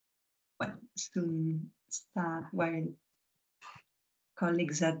well, soon start while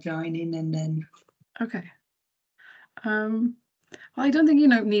colleagues are joining, and then. Okay. Well, I don't think you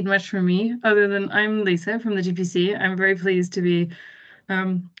need much from me other than I'm Lisa from the GPC. I'm very pleased to be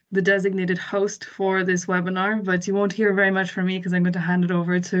the designated host for this webinar, but you won't hear very much from me because I'm going to hand it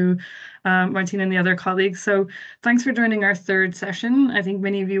over to Martina and the other colleagues. So thanks for joining our third session. I think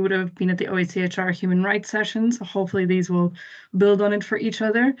many of you would have been at the OHCHR human rights session, so hopefully these will build on it for each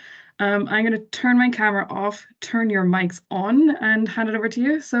other. I'm going to turn my camera off, turn your mics on, and hand it over to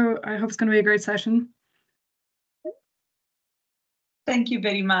you. So I hope it's going to be a great session. Thank you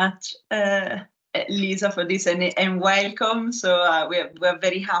very much, Lisa, for this, and welcome. So we're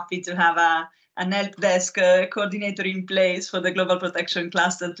very happy to have an help desk coordinator in place for the Global Protection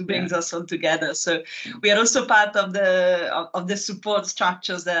Cluster to bring us all together. So we are also part of the support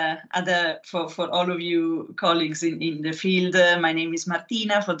structures for all of you colleagues in the field. My name is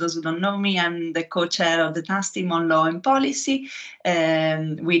Martina. For those who don't know me, I'm the co-chair of the task team on law and policy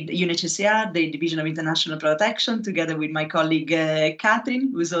with UNHCR, the Division of International Protection, together with my colleague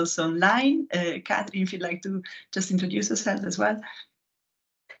Catherine, who is also online. Catherine, if you'd like to just introduce yourself as well.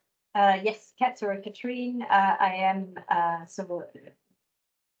 Yes, Catherine. I am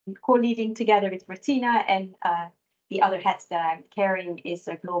co-leading together with Martina, and the other hat that I'm carrying is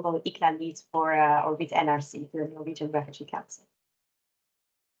a global ICLA lead for or with NRC, the Norwegian Refugee Council.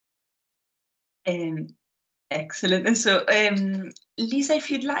 Excellent. And so, Lisa, if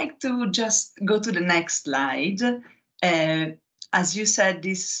you'd like to just go to the next slide. As you said,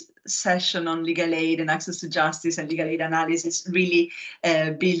 this session on legal aid and access to justice and legal aid analysis really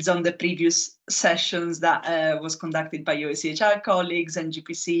builds on the previous sessions that was conducted by OHCHR colleagues and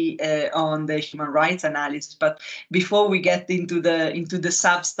GPC on the human rights analysis. But before we get into the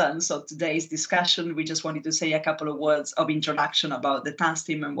substance of today's discussion, we just wanted to say a couple of words of introduction about the task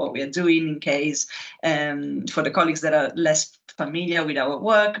team and what we are doing, in case for the colleagues that are less familiar with our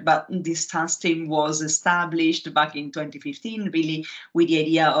work. But this task team was established back in 2015, really with the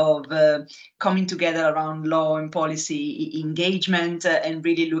idea of coming together around law and policy engagement and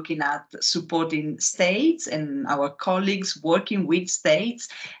really looking at supporting states and our colleagues working with states,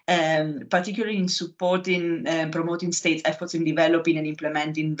 particularly in supporting and promoting states' efforts in developing and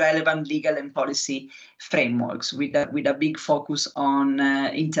implementing relevant legal and policy frameworks with a big focus on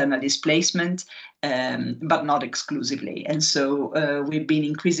internal displacement, but not exclusively. And so we've been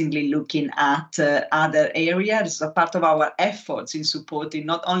increasingly looking at other areas as a part of our efforts in supporting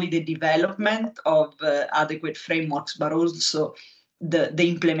not only the development of adequate frameworks, but also the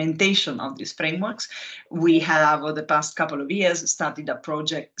implementation of these frameworks. We have, over the past couple of years, started a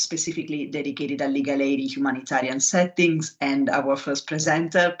project specifically dedicated to legal aid in humanitarian settings, and our first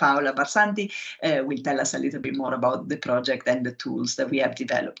presenter, Paola Barsanti, will tell us a little bit more about the project and the tools that we have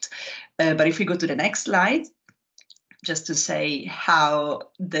developed. But if we go to the next slide, just to say how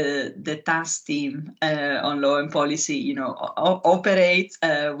the task team on law and policy, operates.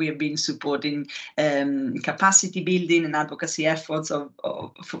 We have been supporting capacity building and advocacy efforts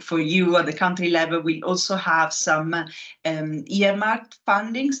for you at the country level. We also have some earmarked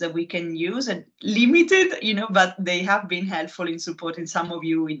fundings that we can use, and limited, but they have been helpful in supporting some of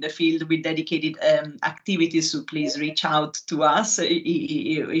you in the field with dedicated activities. So please reach out to us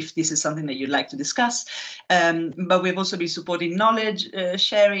if this is something that you'd like to discuss. But we've also been supporting knowledge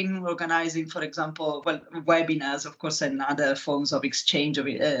sharing, organizing, for example, webinars, of course, and other forms of exchange of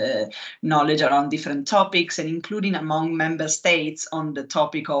knowledge around different topics, and including among member states on the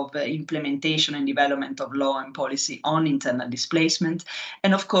topic of implementation and development of law and policy on internal displacement.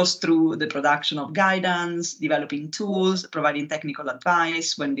 And of course, through the production of guidance, developing tools, providing technical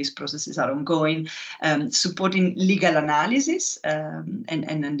advice when these processes are ongoing, supporting legal analysis,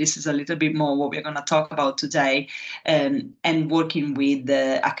 and this is a little bit more what we're going to talk about today, and working with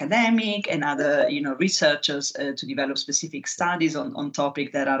academic and other researchers to develop specific studies on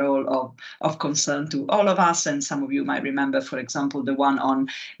topics that are all of concern to all of us. And some of you might remember, for example, the one on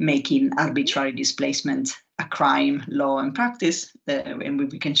making arbitrary displacement a crime, law and practice, and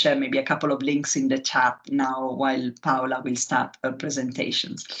we can share maybe a couple of links in the chat now while Paola will start her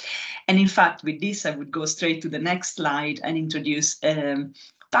presentations. And in fact, with this, I would go straight to the next slide and introduce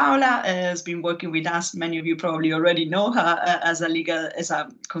Paola. Has been working with us. Many of you probably already know her as a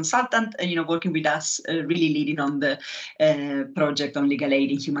consultant, working with us, really leading on the project on legal aid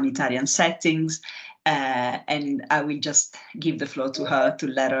in humanitarian settings. And I will just give the floor to her to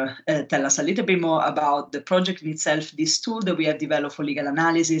let her tell us a little bit more about the project in itself, this tool that we have developed for legal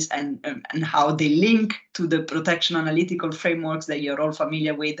analysis, and how they link to the protection analytical frameworks that you're all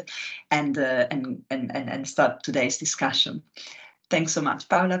familiar with, and start today's discussion. Thanks so much.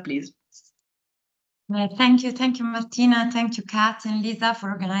 Paola, please. Thank you, Martina. Thank you, Kat and Lisa, for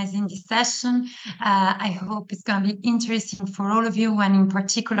organizing this session. I hope it's going to be interesting for all of you, and in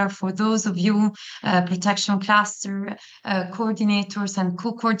particular for those of you protection cluster coordinators and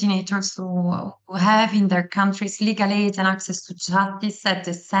co-coordinators who have in their countries legal aid and access to justice at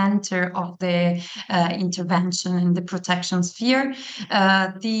the center of the intervention in the protection sphere.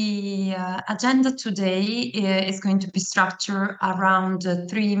 The agenda today is going to be structured around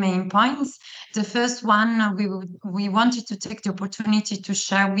three main points. The first one, we wanted to take the opportunity to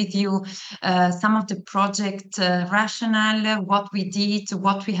share with you some of the project rationale, what we did,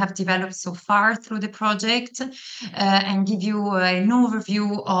 what we have developed so far through the project, and give you an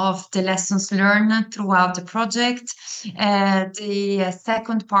overview of the lessons learned throughout the project. The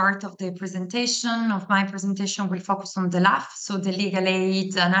second part of the presentation, of my presentation, will focus on the LAF, so the Legal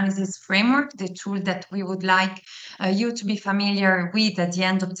Aid Analysis Framework, the tool that we would like you to be familiar with at the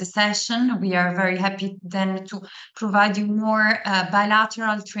end of the session. We are very happy then to provide you more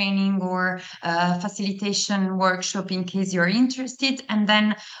bilateral training or facilitation workshop in case you're interested. And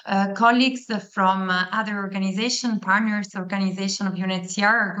then colleagues from other organizations, partners organization of UNHCR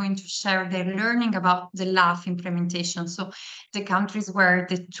are going to share their learning about the LAF implementation. So the countries where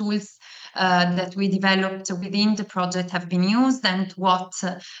the tools that we developed within the project have been used and what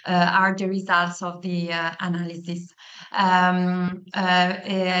are the results of the analysis.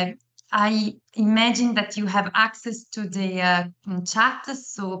 I imagine that you have access to the chat,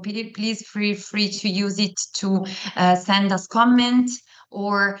 so please feel free to use it to send us comments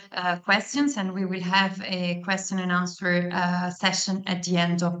or questions, and we will have a question and answer session at the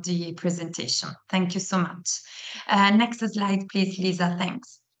end of the presentation. Thank you so much. Next slide, please, Lisa.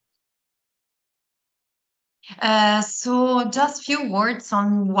 Thanks. So just a few words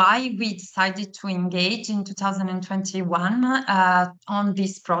on why we decided to engage in 2021 on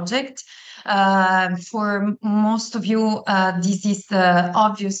this project. For most of you, this is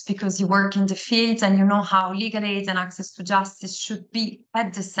obvious because you work in the field and you know how legal aid and access to justice should be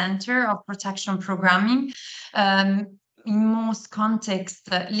at the center of protection programming. In most contexts,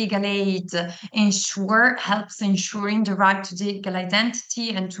 legal aid helps ensuring the right to legal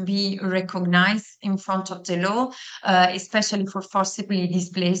identity and to be recognized in front of the law, especially for forcibly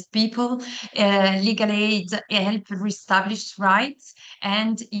displaced people. Legal aid helps reestablish rights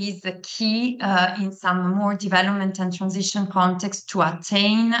and is a key in some more development and transition contexts to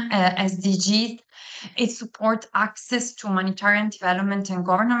attain SDGs. It supports access to humanitarian development and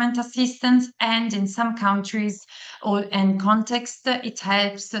government assistance, and in some countries and contexts, it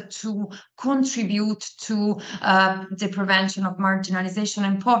helps to contribute to the prevention of marginalization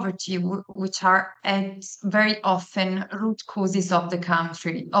and poverty, which are very often root causes of the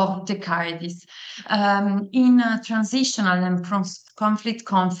country, of the crisis. In transitional and conflict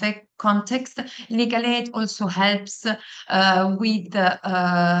context, legal aid also helps with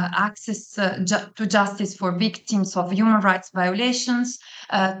access to justice for victims of human rights violations,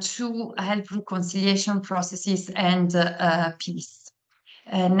 to help reconciliation processes and peace.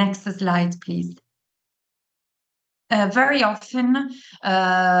 Next slide, please. Very often,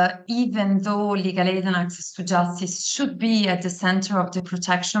 even though legal aid and access to justice should be at the center of the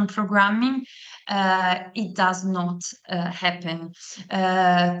protection programming, it does not happen.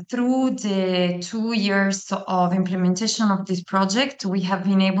 Through the 2 years of implementation of this project, we have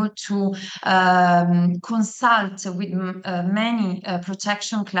been able to consult with many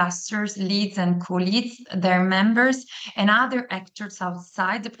protection clusters, leads and co-leads, their members, and other actors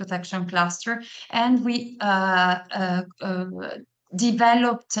outside the protection cluster, and we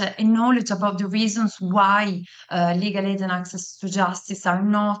developed a knowledge about the reasons why legal aid and access to justice are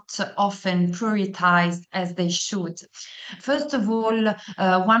not often prioritized as they should. First of all,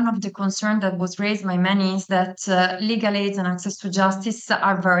 one of the concerns that was raised by many is that legal aid and access to justice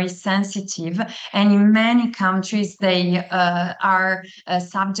are very sensitive, and in many countries they are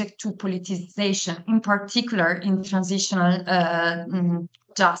subject to politicization, in particular in transitional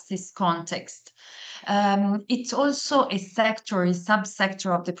justice context. It's also a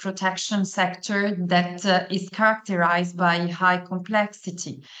subsector of the protection sector that is characterized by high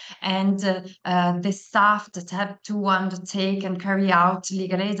complexity, and the staff that have to undertake and carry out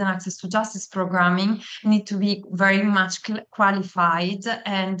legal aid and access to justice programming need to be very much qualified,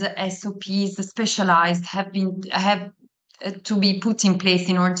 and SOPs specialized have to be put in place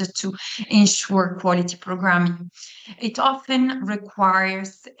in order to ensure quality programming. It often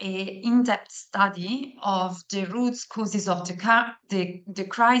requires an in-depth study of the root causes of the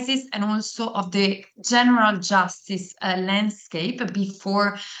crisis and also of the general justice landscape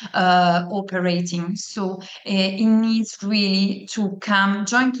before operating. So it needs really to come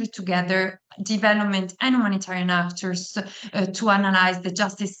jointly together development and humanitarian actors to analyze the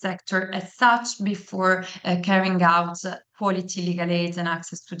justice sector as such before carrying out quality legal aid and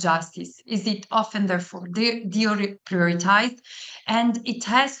access to justice? Is it often therefore deprioritized? And it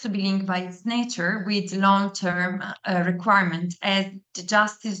has to be linked by its nature with long-term requirements, as the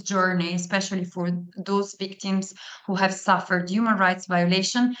justice journey, especially for those victims who have suffered human rights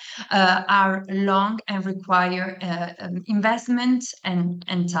violation, are long and require investment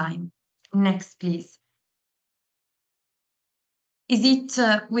and time. Next, please. Is it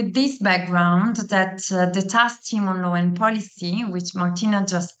with this background that the task team on law and policy, which Martina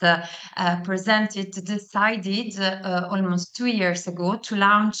just presented, decided almost 2 years ago to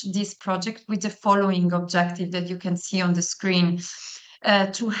launch this project with the following objective that you can see on the screen.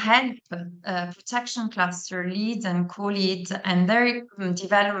 To help protection cluster lead and co-lead and their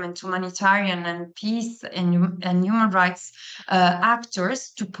development, humanitarian and peace and human rights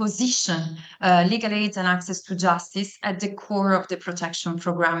actors to position legal aid and access to justice at the core of the protection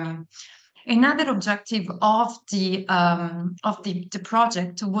programming. Another objective of the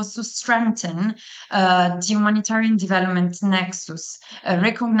project was to strengthen the humanitarian development nexus,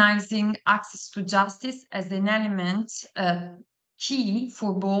 recognizing access to justice as an element key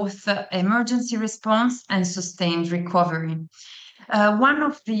for both emergency response and sustained recovery. One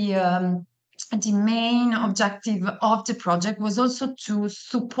of the main objective of the project was also to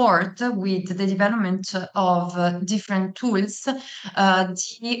support with the development of different tools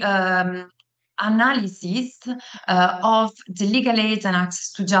the analysis of the legal aid and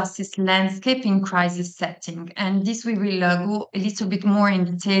access to justice landscape in crisis setting. And this we will go a little bit more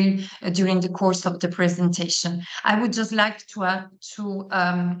in detail during the course of the presentation. I would just like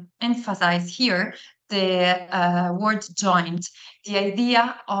to emphasize here the word joint. The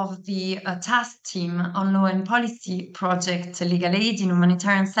idea of the task team on law and policy project legal aid in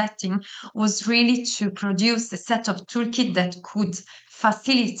humanitarian setting was really to produce a set of toolkit that could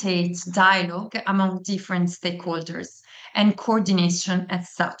facilitate dialogue among different stakeholders and coordination as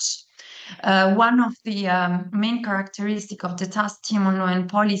such. One of the main characteristics of the task team on law and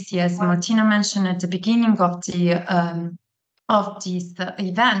policy, as Martina mentioned at the beginning of this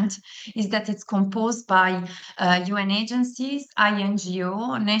event, is that it's composed by UN agencies,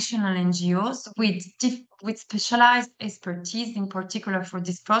 INGO, national NGOs with specialized expertise, in particular for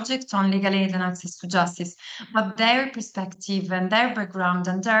this project on legal aid and access to justice. But their perspective and their background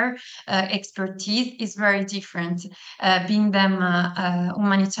and their expertise is very different, being them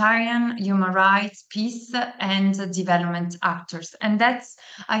humanitarian, human rights, peace, and development actors. And that's,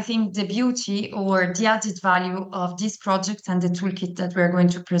 I think, the beauty or the added value of this project and the toolkit that we're going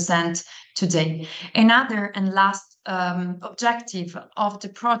to present today. Another and last objective of the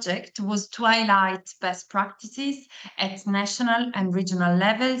project was to highlight best practices at national and regional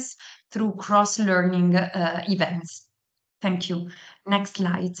levels through cross-learning events. Thank you. Next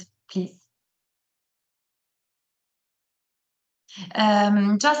slide, please.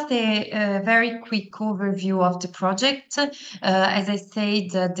 Just a very quick overview of the project. As I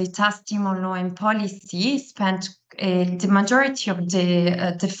said, the task team on law and policy spent the majority of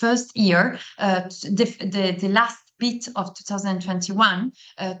the first year, the last bit of 2021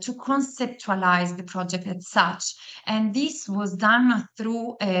 to conceptualize the project as such. And this was done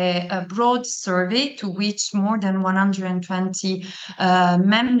through a broad survey to which more than 120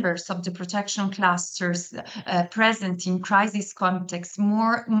 members of the protection clusters present in crisis context,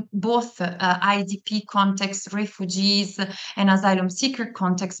 both IDP context, refugees and asylum seeker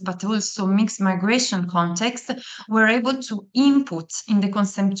context, but also mixed migration context, were able to input in the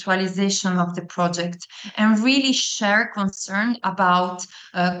conceptualization of the project and really share concern about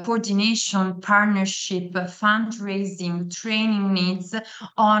coordination, partnership, fundraising, training needs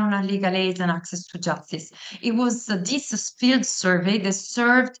on legal aid and access to justice. It was this field survey that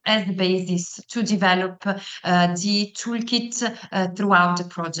served as the basis to develop the toolkit throughout the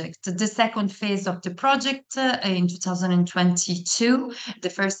project. The second phase of the project in 2022, the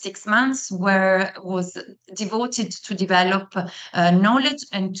first 6 months, was devoted to develop knowledge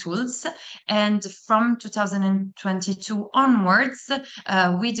and tools. And from 2022 onwards,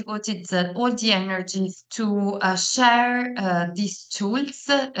 we devoted all the energies to share these tools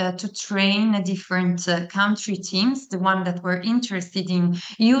to train different country teams, the one that were interested in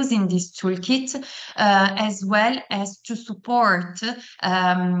using this toolkit, as well as to support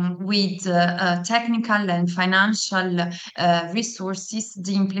with technical and financial resources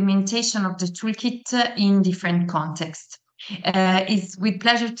the implementation of the toolkit in different contexts. It's with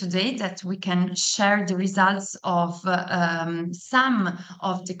pleasure today that we can share the results of some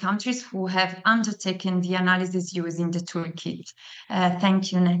of the countries who have undertaken the analysis using the toolkit.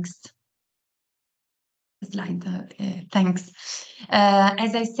 Thank you. Next. slide. Thanks.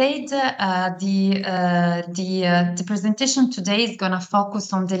 As I said, the presentation today is going to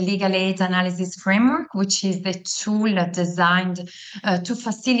focus on the legal aid analysis framework, which is the tool designed to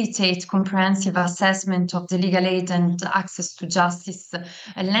facilitate comprehensive assessment of the legal aid and access to justice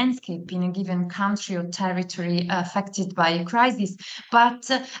landscape in a given country or territory affected by a crisis. But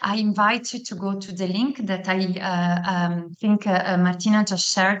I invite you to go to the link that I think Martina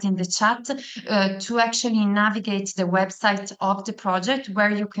just shared in the chat to actually navigate the website of the project,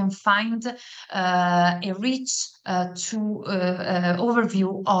 where you can find a rich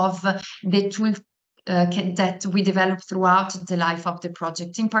overview of the tool that we developed throughout the life of the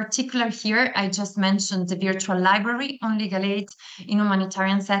project. In particular here, I just mentioned the virtual library on legal aid in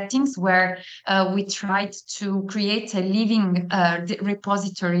humanitarian settings, where we tried to create a living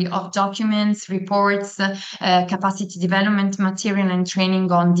repository of documents, reports, capacity development material and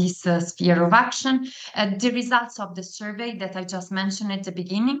training on this sphere of action. The results of the survey that I just mentioned at the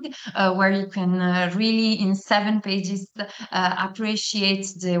beginning, where you can really in 7 pages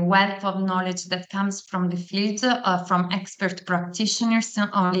appreciate the wealth of knowledge that comes from the field, from expert practitioners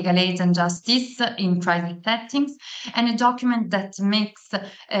on legal aid and justice in crisis settings, and a document that makes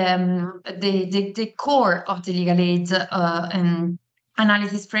the core of the legal aid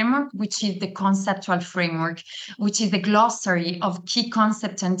analysis framework, which is the conceptual framework, which is a glossary of key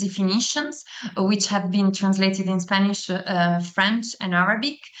concepts and definitions, which have been translated in Spanish, French, and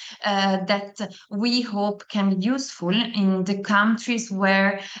Arabic, that we hope can be useful in the countries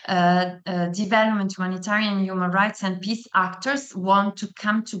where development, humanitarian, human rights, and peace actors want to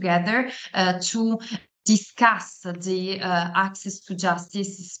come together to discuss the access to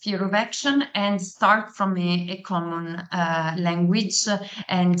justice sphere of action and start from a common language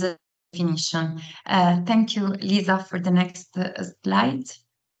and definition. Thank you, Lisa, for the next slide.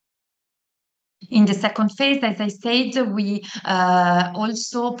 In the second phase, as I said, we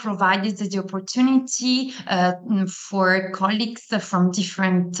also provided the opportunity for colleagues from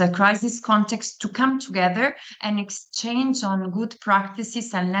different crisis contexts to come together and exchange on good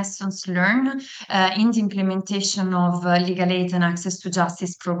practices and lessons learned in the implementation of legal aid and access to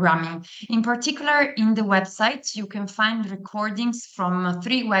justice programming. In particular, in the website, you can find recordings from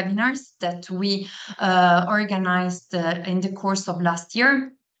 3 webinars that we organized in the course of last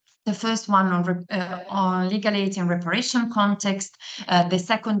year. The first one on legal aid in reparation context, the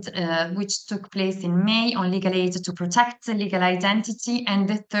second, which took place in May, on legal aid to protect the legal identity, and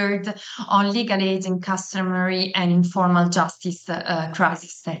the third on legal aid in customary and informal justice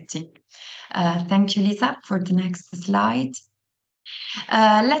crisis setting. Thank you, Lisa, for the next slide.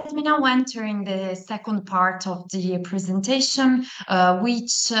 Let me now enter in the second part of the presentation,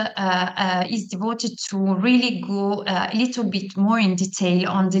 which is devoted to really go a little bit more in detail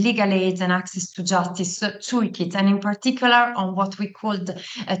on the legal aid and access to justice toolkit, and in particular on what we called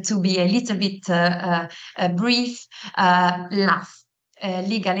to be a little bit brief, LAF.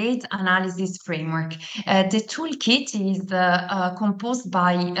 Legal aid analysis framework. The toolkit is composed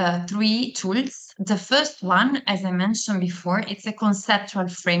by 3 tools. The first one, as I mentioned before, it's a conceptual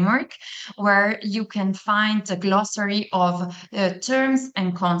framework where you can find a glossary of terms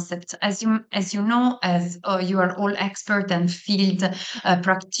and concepts. As you know, as you are all expert and field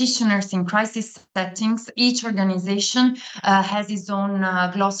practitioners in crisis settings, each organization has its own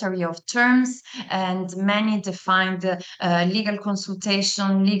glossary of terms, and many defined legal consultation,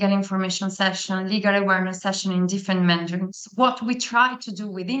 legal information session, legal awareness session in different manners. What we try to do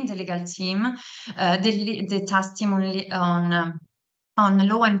within the legal team, the task team on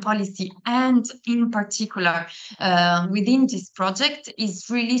law and policy, and in particular within this project, is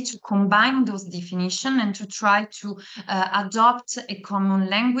really to combine those definitions and to try to adopt a common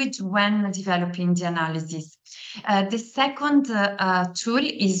language when developing the analysis. The second tool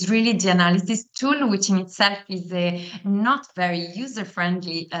is really the analysis tool, which in itself is a not very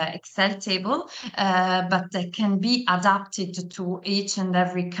user-friendly Excel table, but that can be adapted to each and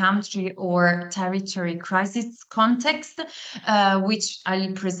every country or territory crisis context, which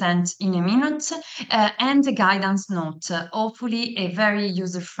I'll present in a minute, and a guidance note, hopefully a very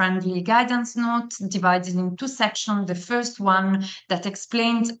user-friendly guidance note divided in 2 sections. The first one that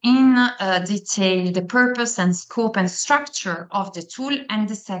explains in detail the purpose and scope and structure of the tool, and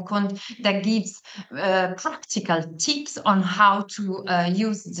the second that gives practical tips on how to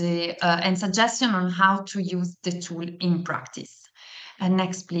use the and suggestion on how to use the tool in practice.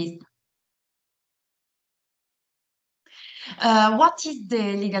 Next, please. What is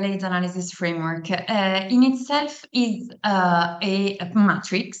the legal aid analysis framework? In itself is a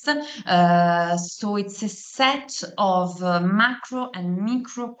matrix. So it's a set of macro and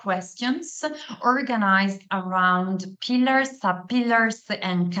micro questions organized around pillars, sub-pillars,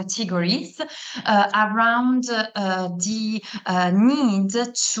 and categories around the need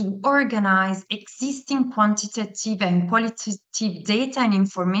to organize existing quantitative and qualitative data and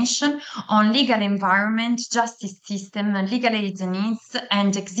information on legal environment, justice system, legal aid needs,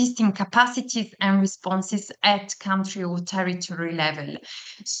 and existing capacities and responses at country or territory level.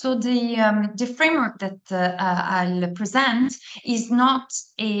 So the framework that I'll present is not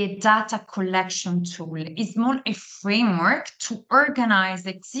a data collection tool. It's more a framework to organize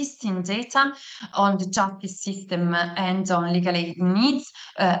existing data on the justice system and on legal aid needs,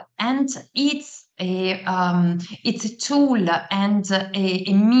 and it's a tool and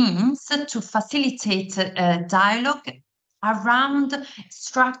a means to facilitate dialogue around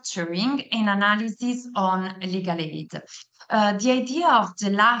structuring an analysis on legal aid. The idea of the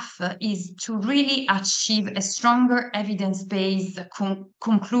LAF is to really achieve a stronger evidence-based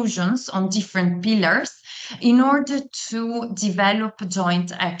conclusions on different pillars in order to develop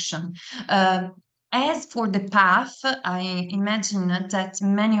joint action. As for the path, I imagine that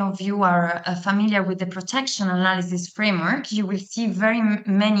many of you are familiar with the protection analysis framework. You will see very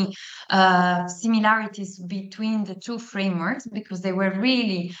many similarities between the two frameworks because they were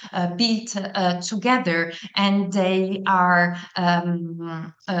really built together, and they are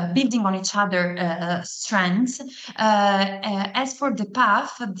building on each other's strengths. As for the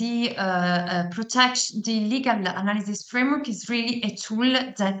path, the legal analysis framework is really a tool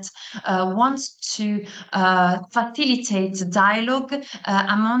that wants to facilitate dialogue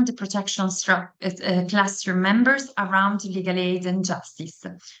among the protection cluster members around legal aid and justice.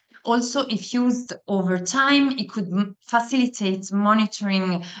 Also, if used over time, it could facilitate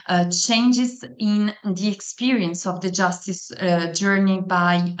monitoring changes in the experience of the justice journey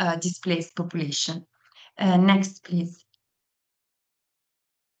by displaced population. Next, please.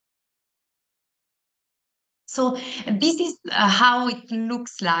 So this is how it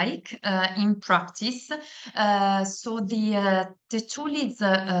looks like in practice. So the tool is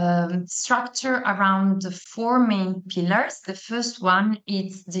structured around 4 main pillars. The first one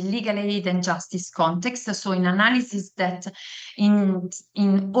is the legal aid and justice context. So in analysis that in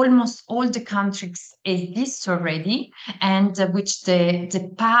almost all the countries exists already, and which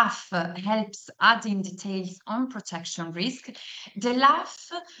the path helps adding details on protection risk. The LAF,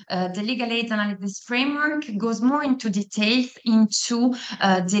 the legal aid analysis framework, goes more into details into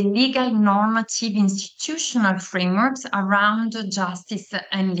the legal normative institutional frameworks around justice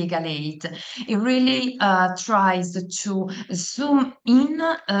and legal aid. It really tries to zoom in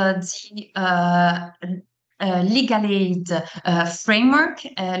the legal aid framework,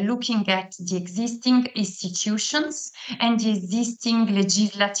 looking at the existing institutions and the existing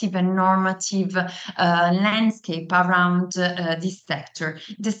legislative and normative landscape around this sector.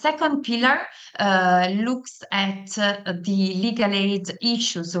 The second pillar looks at the legal aid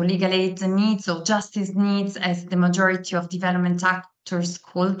issues or legal aid needs or justice needs, as the majority of development actors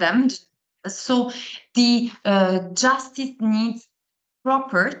call them. So the justice needs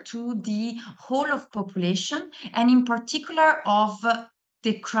proper to the whole of population, and in particular of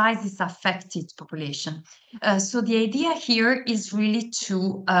the crisis affected population. So the idea here is really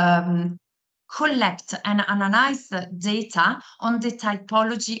to collect and analyze data on the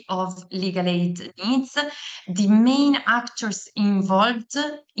typology of legal aid needs, the main actors involved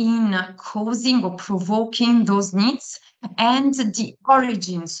in causing or provoking those needs, and the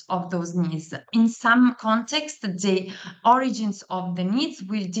origins of those needs. In some contexts, the origins of the needs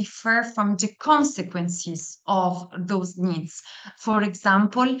will differ from the consequences of those needs. For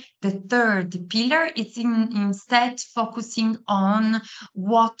example, the third pillar is instead focusing on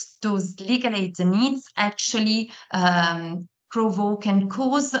what those legal aid needs actually provoke and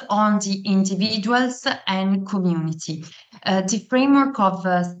cause on the individuals and community. The framework of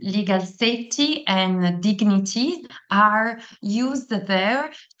legal safety and dignity are used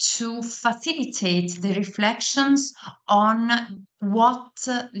there to facilitate the reflections on what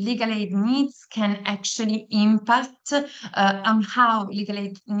legal aid needs can actually impact, on how legal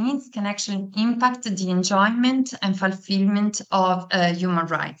aid needs can actually impact the enjoyment and fulfillment of human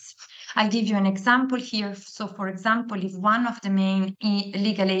rights. I'll give you an example here. So, for example, if one of the main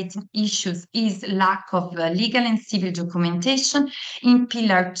legal aid issues is lack of legal and civil documentation, in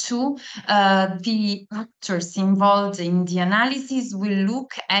Pillar 2, the actors involved in the analysis will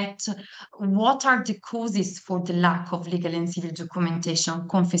look at what are the causes for the lack of legal and civil documentation: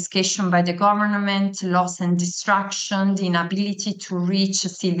 confiscation by the government, loss and destruction, the inability to reach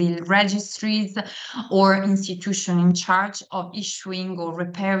civil registries or institution in charge of issuing or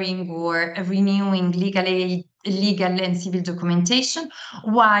repairing or renewing legal and civil documentation,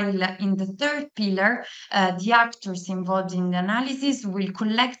 while in the third pillar, the actors involved in the analysis will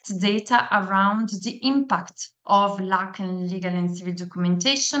collect data around the impact of lack of legal and civil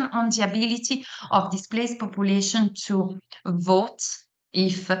documentation on the ability of displaced population to vote,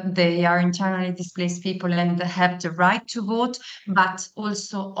 if they are internally displaced people and have the right to vote, but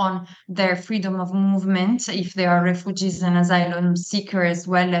also on their freedom of movement, if they are refugees and asylum seekers as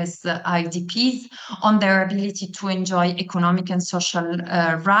well as IDPs, on their ability to enjoy economic and social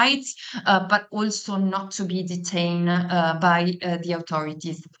rights, but also not to be detained by the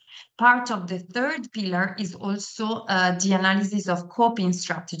authorities. Part of the third pillar is also the analysis of coping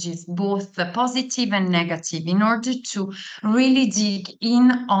strategies, both positive and negative, in order to really dig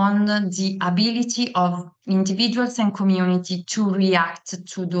in on the ability of individuals and community to react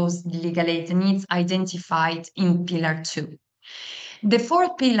to those legal aid needs identified in Pillar 2. The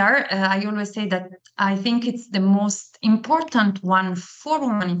fourth pillar, I always say that I think it's the most important one for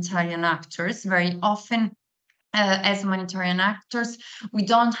humanitarian actors. Very often, as humanitarian actors, we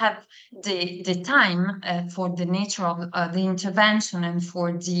don't have the time for the nature of the intervention and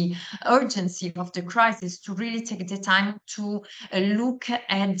for the urgency of the crisis to really take the time to look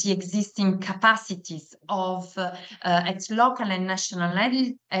at the existing capacities of at local and national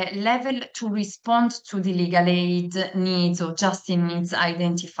level to respond to the legal aid needs or justice needs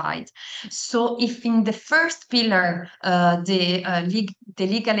identified. So if in the first pillar the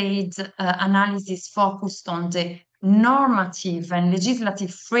legal aid analysis focused on the normative and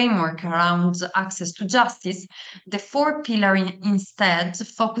legislative framework around access to justice, the fourth pillar instead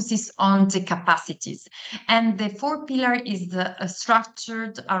focuses on the capacities. And the fourth pillar is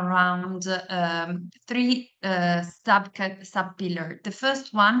structured around three sub-pillars. The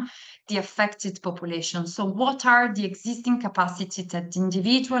first one, the affected population. So what are the existing capacities at the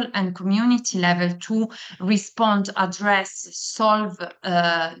individual and community level to respond, address, solve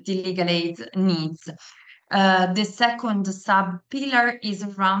the legal aid needs? The second sub-pillar is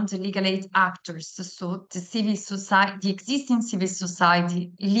around the legal aid actors. So the civil society, the existing civil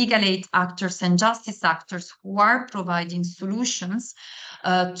society, legal aid actors and justice actors who are providing solutions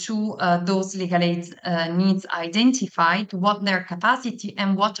to those legal aid needs identified, what their capacity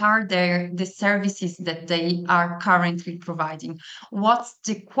and what are the services that they are currently providing. What's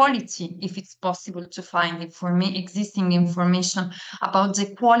the quality, if it's possible to find existing information about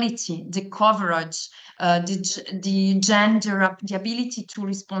the quality, the coverage, the gender, the ability to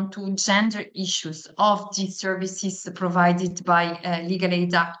respond to gender issues of the services provided by legal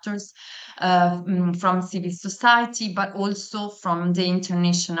aid actors from civil society, but also from the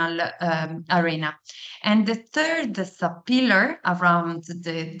international arena. And the third sub-pillar around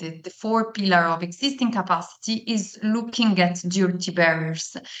the fourth pillar of existing capacity is looking at duty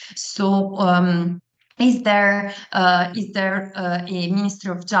barriers. So is there a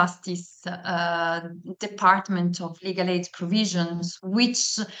Ministry of Justice Department of Legal Aid provisions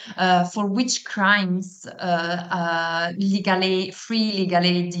for which crimes free legal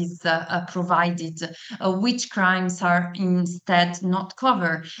aid is provided, which crimes are instead not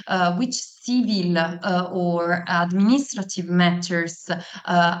covered, which civil or administrative matters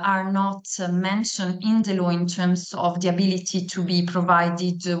are not mentioned in the law in terms of the ability to be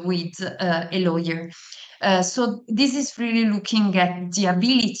provided with a lawyer. So this is really looking at the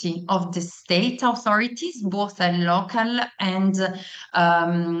ability of the state authorities, both at local and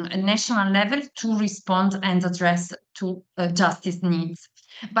national level, to respond and address to justice needs.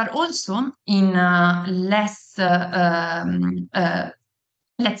 But also in less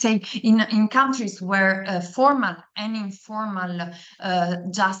let's say in countries where formal and informal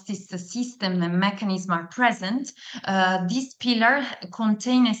justice system and mechanism are present, this pillar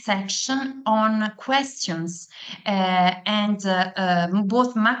contains a section on questions and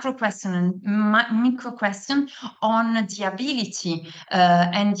both macro question and micro question on the ability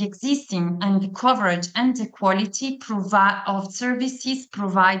and the existing and the coverage and the quality of services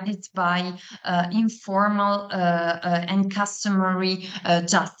provided by informal and customary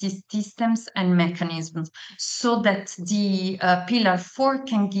justice systems and mechanisms, so that the pillar 4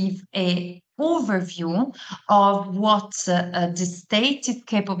 can give a overview of what the state is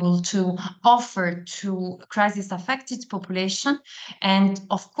capable to offer to crisis-affected population, and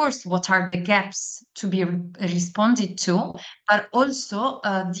of course, what are the gaps to be responded to, but also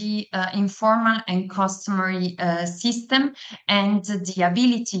the informal and customary system and the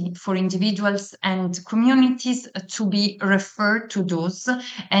ability for individuals and communities to be referred to those,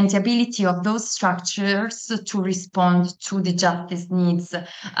 and the ability of those structures to respond to the justice needs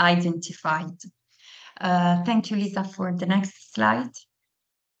identified. Thank you, Lisa, for the next slide.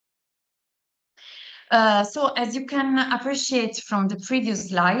 So as you can appreciate from the previous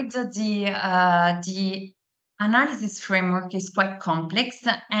slide, the analysis framework is quite complex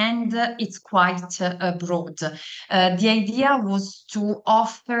and it's quite broad. The idea was to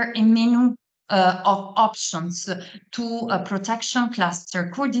offer a menu of options to a protection cluster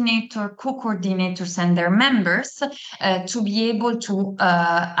coordinator, co-coordinators and their members to be able to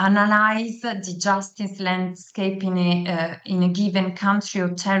analyze the justice landscape in a given country or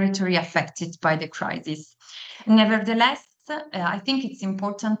territory affected by the crisis. Nevertheless, I think it's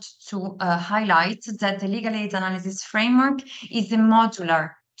important to highlight that the legal aid analysis framework is a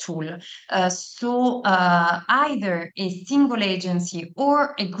modular tool. So either a single agency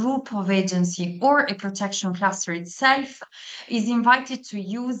or a group of agency or a protection cluster itself is invited to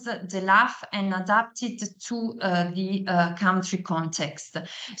use the LAF and adapt it to the country context.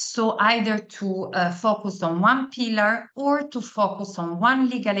 So either to focus on one pillar or to focus on one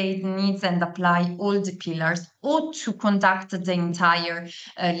legal aid needs and apply all the pillars, or to conduct the entire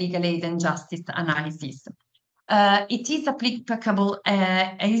legal aid and justice analysis. It is applicable,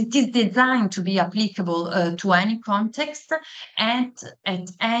 it is designed to be applicable to any context and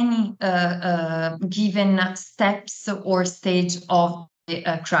at any given steps or stage of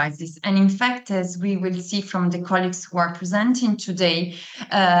the crisis. And in fact, as we will see from the colleagues who are presenting today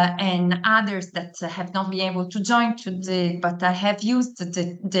and others that have not been able to join today, but I have used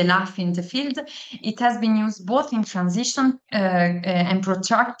the LAF in the field, it has been used both in transition and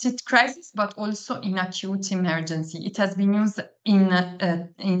protracted crisis, but also in acute emergency. It has been used in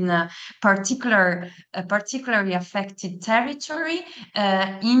particularly affected territory,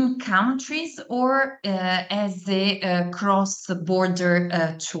 in countries, or as a cross-border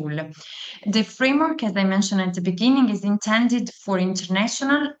tool. The framework, as I mentioned at the beginning, is intended for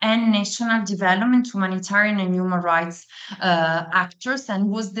international and national development, humanitarian and human rights actors, and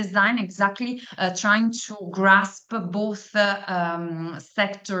was designed exactly trying to grasp both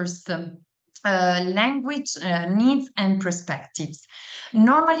sectors' language, needs and perspectives.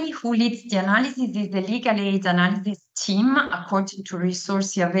 Normally, who leads the analysis is the legal aid analysis team, according to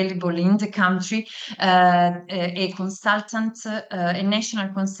resources available in the country. A consultant, a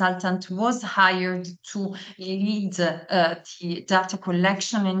national consultant was hired to lead the data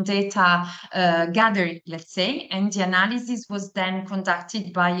collection and data gathering, let's say, and the analysis was then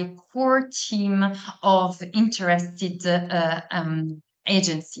conducted by a core team of interested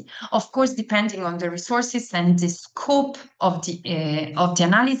agency. Of course, depending on the resources and the scope of the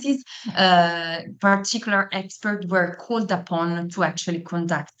analysis, particular experts were called upon to actually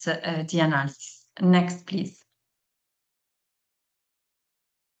conduct the analysis. Next, please.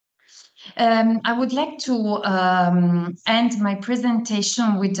 I would like to end my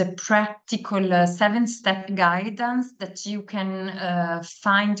presentation with a practical 7-step guidance that you can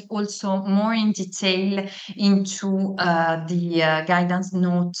find also more in detail into the guidance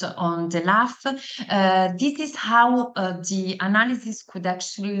note on the LAF. This is how the analysis could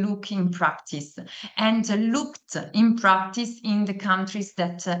actually look in practice, and looked in practice in the countries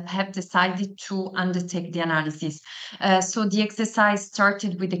that have decided to undertake the analysis. So the exercise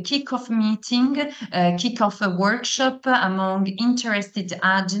started with a kickoff meeting, kick-off a workshop among interested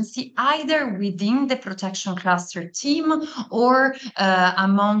agencies, either within the protection cluster team or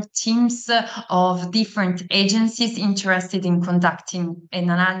among teams of different agencies interested in conducting an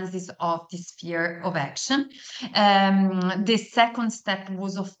analysis of the sphere of action. The second step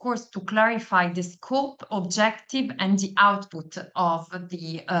was, of course, to clarify the scope, objective, and the output of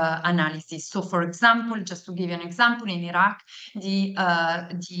the analysis. So, for example, just to give you an example, in Iraq, the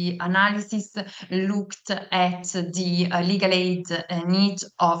analysis looked at the legal aid needs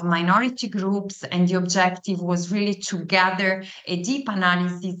of minority groups, and the objective was really to gather a deep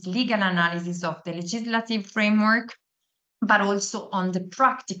analysis, legal analysis of the legislative framework, but also on the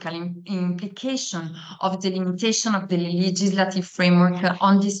practical implication of the limitation of the legislative framework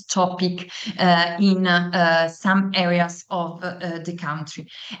on this topic in some areas of the country.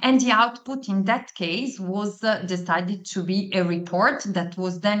 And the output in that case was decided to be a report that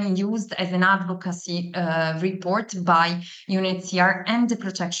was then used as an advocacy report by UNHCR and the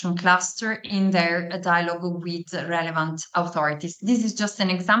protection cluster in their dialogue with relevant authorities. This is just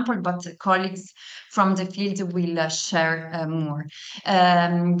an example, but colleagues from the field will share more.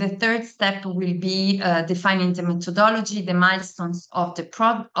 The third step will be defining the methodology, the milestones of the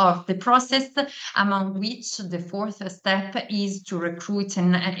process, among which the fourth step is to recruit a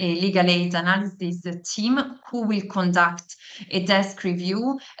legal aid analysis team who will conduct a desk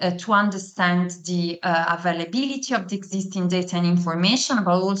review to understand the availability of the existing data and information,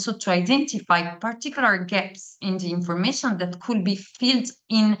 but also to identify particular gaps in the information that could be filled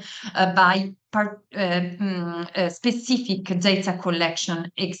in by specific data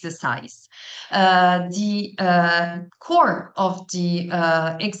collection exercise. The core of the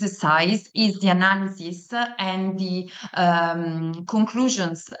exercise is the analysis and the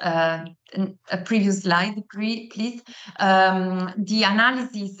conclusions. A previous slide, please. The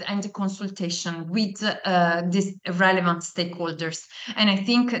analysis and the consultation with these relevant stakeholders. And I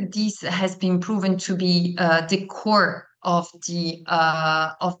think this has been proven to be the core of the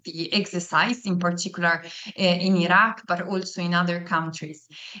exercise, in particular in Iraq, but also in other countries.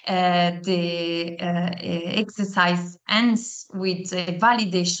 The exercise ends with a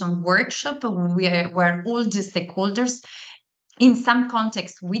validation workshop where all the stakeholders, in some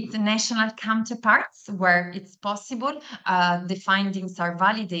contexts with the national counterparts where it's possible, the findings are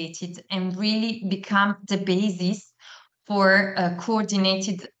validated and really become the basis for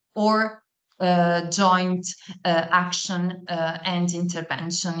coordinated or joint action and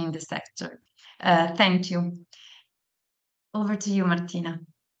intervention in the sector. Thank you. Over to you, Martina.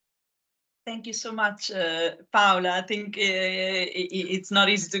 Thank you so much, Paola. I think it's not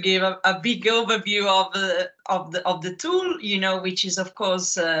easy to give a big overview of the tool, you know, which is, of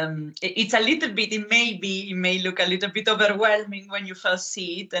course, it's a little bit, it may look a little bit overwhelming when you first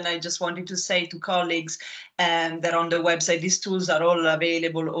see it. And I just wanted to say to colleagues that on the website, these tools are all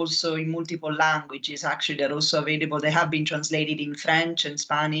available also in multiple languages. Actually, they're also available. They have been translated in French and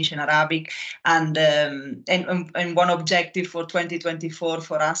Spanish and Arabic. And one objective for 2024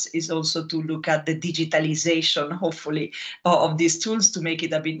 for us is also to look at the digitalization, hopefully, of these tools to make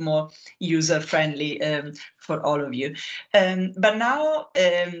it a bit more user-friendly for all of you. But now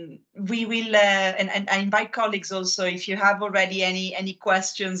we will, and I invite colleagues also, if you have already any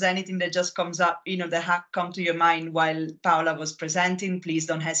questions, anything that just comes up, you know, that have come to your mind while Paola was presenting, please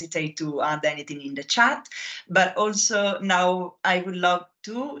don't hesitate to add anything in the chat. But also now I would love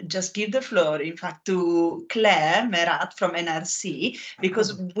to just give the floor, in fact, to Claire Merat from NRC,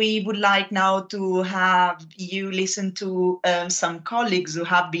 because we would like now to have you listen to some colleagues who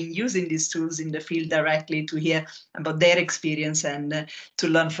have been using these tools in the field directly to hear about their experience and to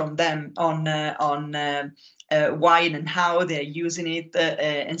learn from them on why and how they're using it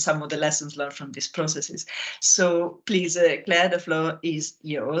and some of the lessons learned from these processes. So please, Claire, the floor is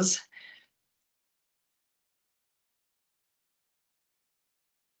yours.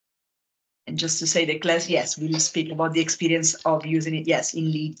 And just to say that class, yes, we will speak about the experience of using it, yes,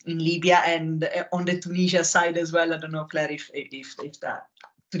 in Libya and on the Tunisia side as well. I don't know, Claire, if that,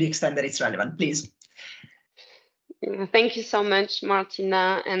 to the extent that it's relevant, please. Thank you so much,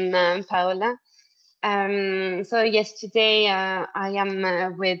 Martina and Paola. So yes, today I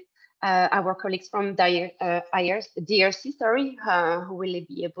am with our colleagues from DRC, who will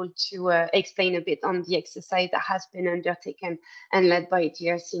be able to explain a bit on the exercise that has been undertaken and led by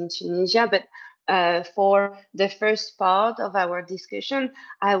DRC in Tunisia. But for the first part of our discussion,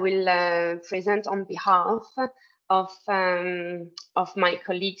 I will present on behalf of my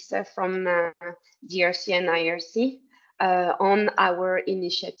colleagues from DRC and IRC on our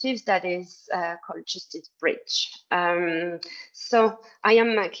initiatives that is called Justice Bridge. So I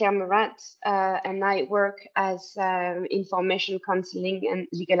am Claire Merat and I work as information counseling and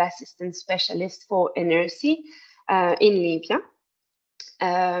legal assistance specialist for NRC in Libya.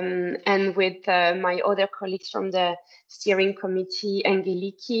 And with my other colleagues from the steering committee,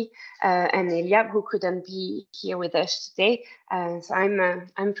 Angeliki and Eliab, who couldn't be here with us today. So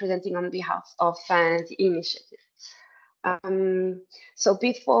I'm presenting on behalf of the initiative. So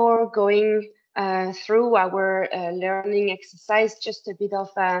before going through our learning exercise, just a bit of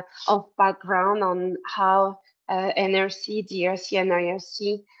background on how NRC, DRC, and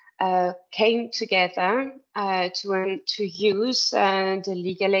IRC came together to use the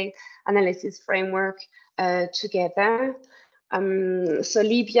legal aid analysis framework together. So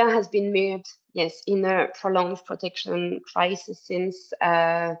Libya has been mired, yes, in a prolonged protection crisis since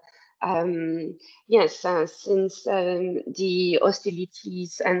the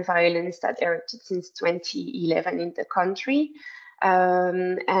hostilities and violence that erupted since 2011 in the country.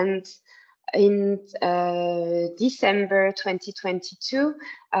 And in December 2022,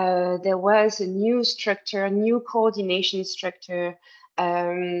 there was a new structure, new coordination structure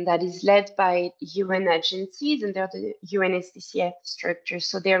that is led by UN agencies under the UNSDCF structure.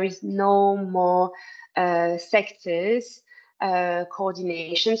 So there is no more sectors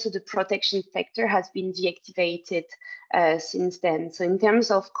coordination. So the protection sector has been deactivated since then. So in terms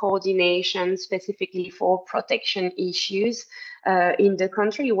of coordination, specifically for protection issues in the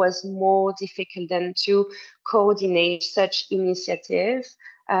country, it was more difficult than to coordinate such initiatives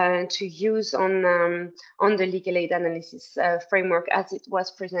to use on the legal aid analysis framework as it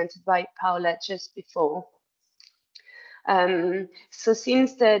was presented by Paola just before. So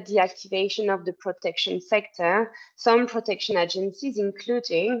since the deactivation of the protection sector, some protection agencies,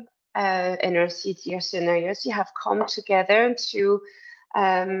 including NRC, DRC, and IRC, have come together to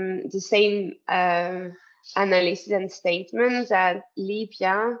the same analysis and statement that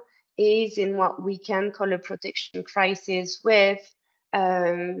Libya is in what we can call a protection crisis with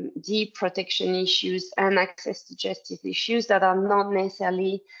deep protection issues and access to justice issues that are not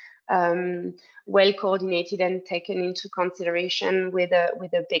necessarily well coordinated and taken into consideration with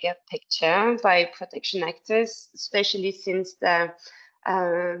a bigger picture by protection actors, especially since the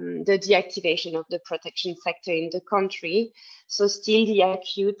deactivation of the protection sector in the country. So still the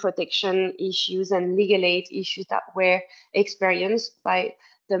acute protection issues and legal aid issues that were experienced by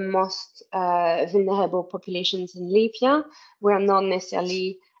the most vulnerable populations in Libya were not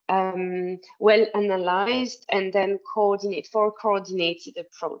necessarily well analyzed and then coordinated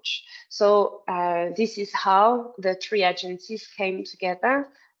approach. So this is how the three agencies came together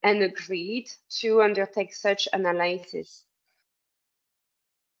and agreed to undertake such analysis.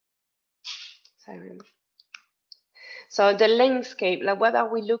 Sorry. So the landscape, like what are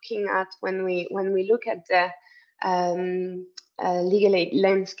we looking at when we look at the legal aid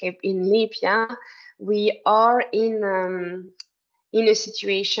landscape in Libya? We are in a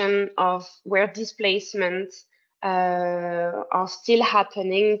situation of where displacements are still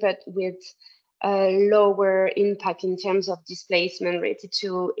happening, but with a lower impact in terms of displacement related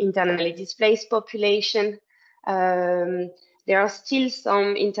to internally displaced population. There are still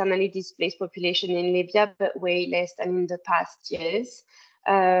some internally displaced population in Libya, but way less than in the past years.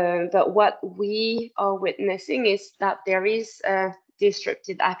 But what we are witnessing is that there is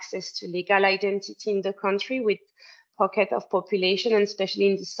disrupted access to legal identity in the country, with pocket of population, and especially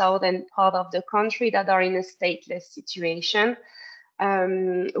in the southern part of the country, that are in a stateless situation,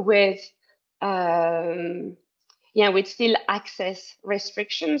 with still access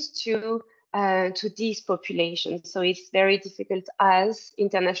restrictions to these populations. So it's very difficult as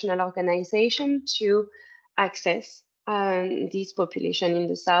international organization to access these population in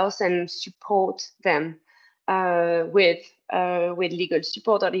the south and support them with legal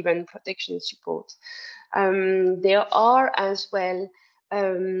support or even protection support. There are as well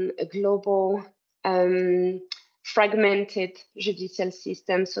a global fragmented judicial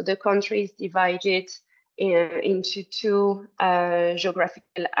system. So the country is divided into two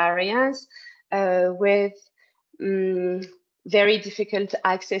geographical areas with very difficult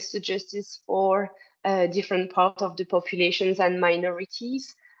access to justice for different parts of the populations and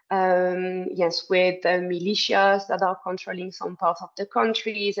minorities. Yes, with militias that are controlling some parts of the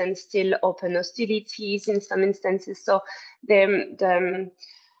countries and still open hostilities in some instances. So the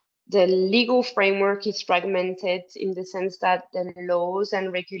legal framework is fragmented in the sense that the laws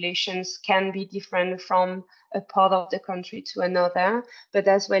and regulations can be different from a part of the country to another, but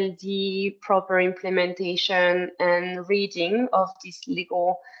as well the proper implementation and reading of this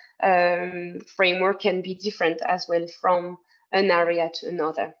legal framework can be different as well from an area to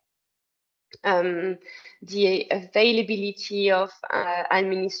another. The availability of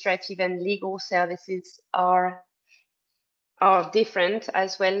administrative and legal services are different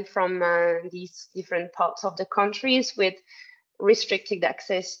as well from these different parts of the countries, with restricted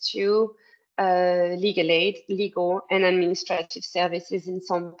access to legal and administrative services in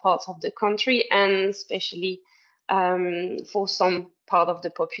some parts of the country, and especially for some part of the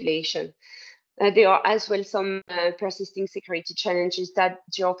population. There are as well some persisting security challenges that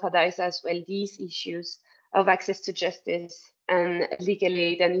jeopardize as well these issues of access to justice and legal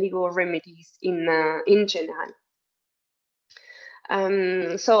aid and legal remedies in general.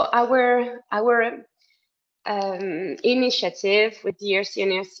 So our initiative with DRC,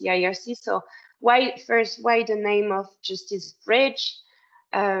 NRC, IRC, so why the name of Justice Bridge?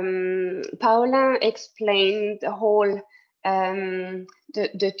 Paola explained the whole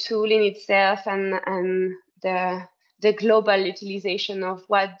the tool in itself and the global utilization of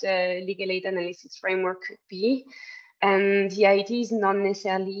what the legal aid analysis framework could be. And the idea is not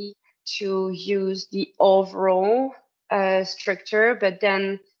necessarily to use the overall structure, but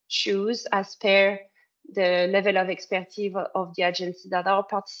then choose as per the level of expertise of the agencies that are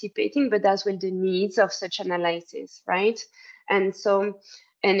participating, but as well the needs of such analysis, right? And so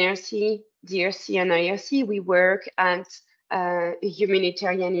NRC, DRC, and IRC, we work at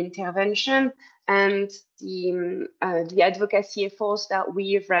humanitarian intervention, and the advocacy efforts that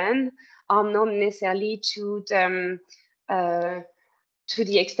we run are not necessarily to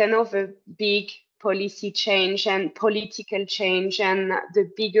the extent of a big policy change and political change and the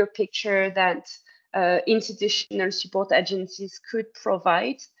bigger picture that institutional support agencies could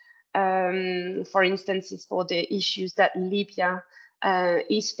provide. For instance, for the issues that Libya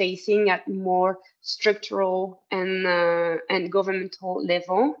is facing at more structural and governmental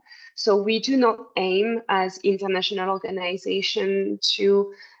level. So we do not aim as international organization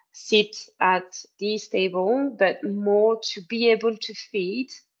to sit at this table, but more to be able to feed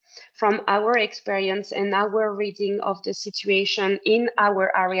from our experience and our reading of the situation in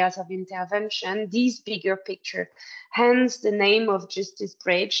our areas of intervention, this bigger picture. Hence the name of Justice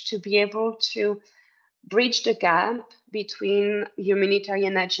Bridge, to be able to bridge the gap between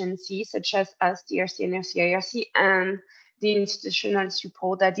humanitarian agencies such as DRC, NRC, IRC, and the institutional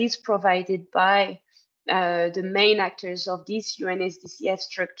support that is provided by the main actors of this UNSDCF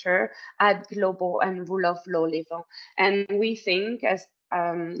structure at global and rule of law level. And we think as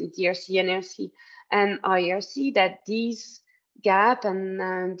DRC, NRC, and IRC that this gap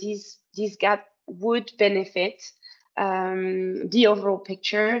and this gap would benefit the overall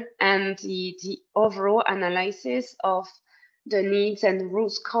picture and the overall analysis of the needs and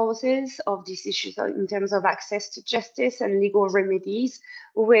root causes of these issues in terms of access to justice and legal remedies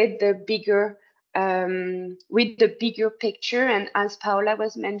with the bigger picture. And as Paola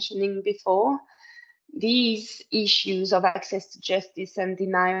was mentioning before, these issues of access to justice and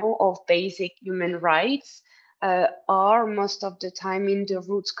denial of basic human rights are most of the time in the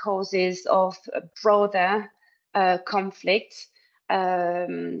root causes of broader conflict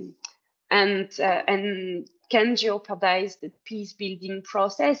and can jeopardize the peace building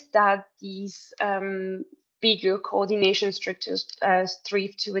process that these bigger coordination structures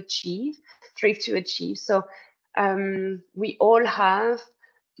strive to achieve. So we all have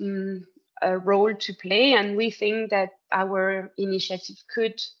a role to play, and we think that our initiative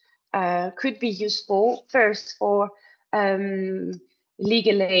could be useful first for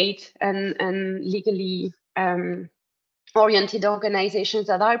legal aid and legally oriented organizations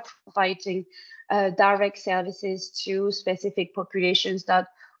that are providing direct services to specific populations that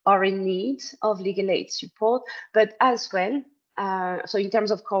are in need of legal aid support, but as well, so in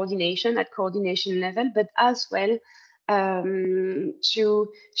terms of coordination at coordination level, but as well to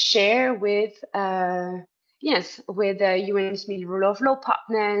share with UNSMIL rule of law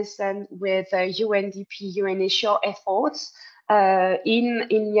partners and with UNDP, UNHCR efforts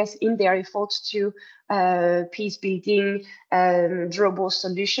in their efforts to peace building durable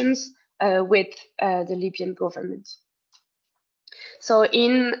solutions with the Libyan government. So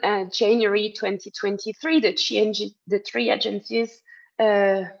in January 2023, the three agencies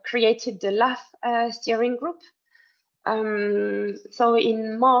created the LAF steering group. So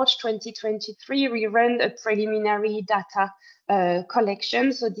in March 2023, we ran a preliminary data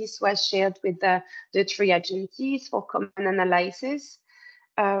collection. So this was shared with the three agencies for common analysis.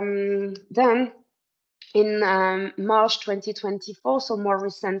 Then in March 2024, so more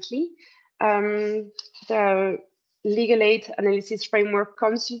recently, the legal aid analysis framework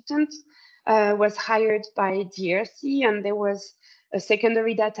consultant was hired by DRC, and there was a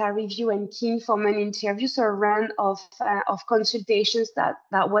secondary data review and key informant interview, so a run of consultations that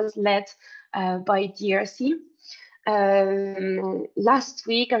was led by DRC. Last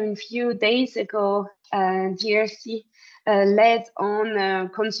week, a few days ago, DRC led on a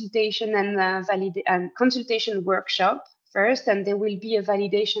consultation and consultation workshop first, and there will be a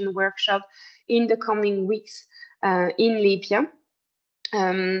validation workshop in the coming weeks in Libya.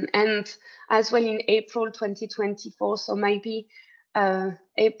 And as well in April 2024, so maybe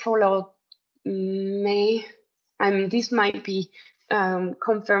April or May, this might be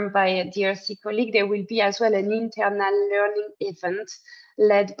confirmed by a DRC colleague, there will be as well an internal learning event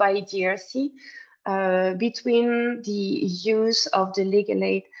led by DRC between the use of the legal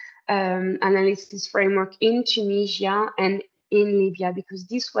aid analysis framework in Tunisia and in Libya, because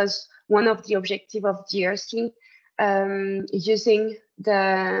this was one of the objectives of DRC, using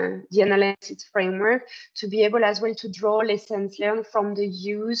the analysis framework to be able as well to draw lessons learned from the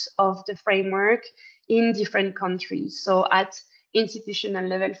use of the framework in different countries. So at institutional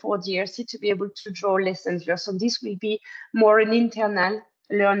level for DRC to be able to draw lessons learned. So this will be more an internal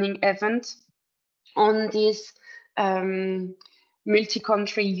learning event on this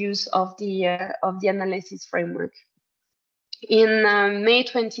multi-country use of the analysis framework. In May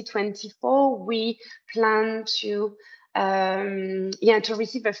 2024, we plan to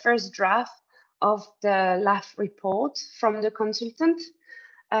receive a first draft of the LAF report from the consultant,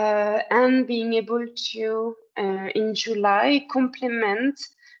 and being able to, in July, complement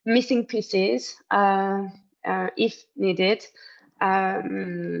missing pieces if needed.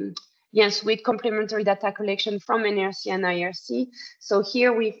 Yes, with complementary data collection from NRC and IRC. So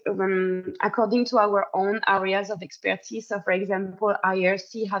here we've, according to our own areas of expertise, so for example,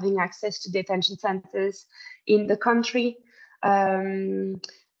 IRC having access to detention centers in the country, and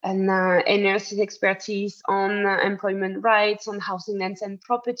NRC's expertise on employment rights, on housing lands and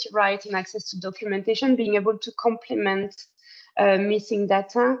property rights, and access to documentation, being able to complement missing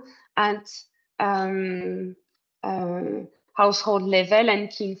data at household level and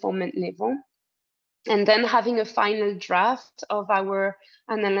key informant level. And then having a final draft of our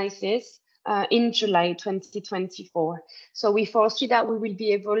analysis in July 2024. So we foresee that we will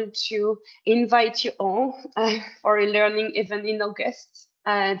be able to invite you all for a learning event in August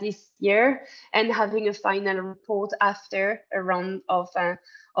this year, and having a final report after a round of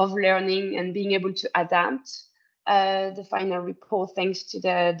learning and being able to adapt the final report thanks to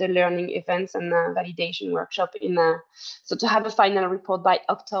the learning events and validation workshop so to have a final report by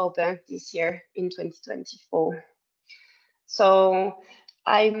October this year in 2024. So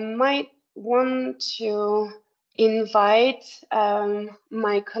I might want to invite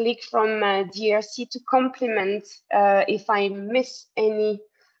my colleague from DRC to complement if I missed any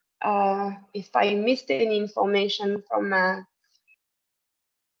information from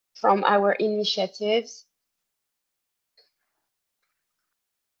our initiatives.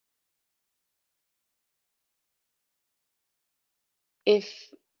 If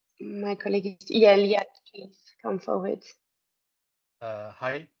my colleague is, Liat, please come forward.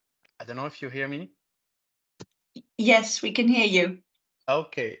 Hi, I don't know if you hear me. Yes, we can hear you.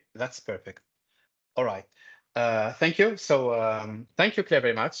 Okay, that's perfect. All right. Thank you. So thank you, Claire,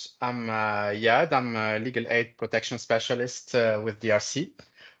 very much. I'm Yad. I'm a legal aid protection specialist with DRC.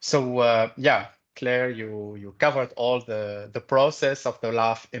 So yeah, Claire, you covered all the process of the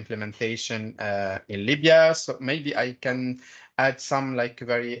LAF implementation in Libya. So maybe I can add some like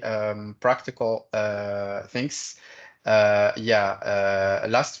very practical things.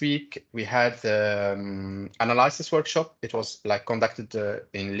 Last week we had the analysis workshop. It was like conducted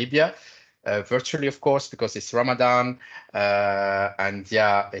in Libya. Virtually, of course, because it's Ramadan, and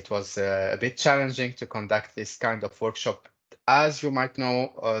yeah, it was a bit challenging to conduct this kind of workshop. As you might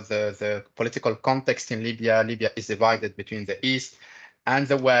know, the political context in Libya is divided between the east and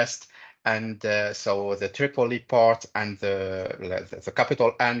the west, and so the Tripoli part and the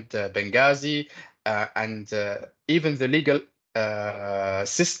capital and Benghazi, and even the legal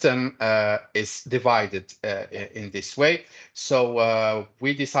system is divided in this way. So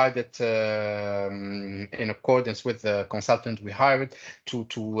we decided, in accordance with the consultant we hired, to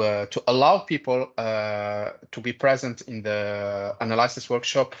allow people to be present in the analysis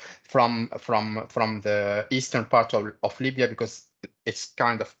workshop from the eastern part of Libya, because it's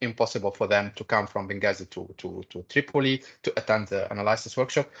kind of impossible for them to come from Benghazi to Tripoli to attend the analysis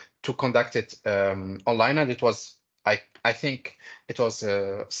workshop, to conduct it online. And it was, I think it was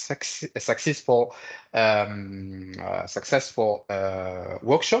a successful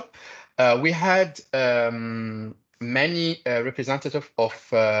workshop. We had many representatives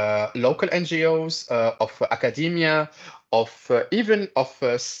of local NGOs, of academia, of even of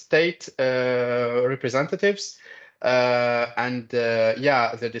state representatives. And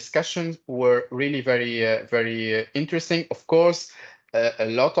yeah, the discussions were really very interesting. Of course, a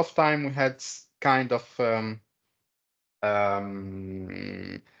lot of time we had kind of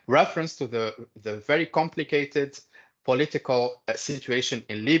reference to the very complicated political situation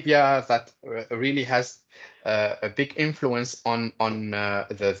in Libya that really has a big influence on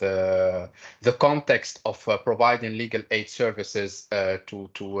the context of providing legal aid services to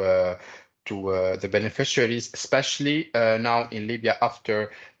the beneficiaries, especially now in Libya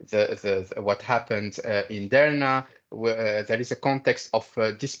after what happened in Derna, there is a context of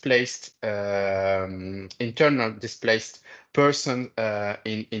displaced, internal displaced person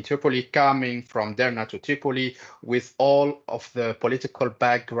in Tripoli, coming from Derna to Tripoli, with all of the political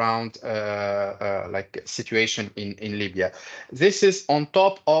background like situation in Libya. This is on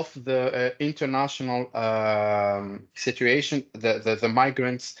top of the international situation, the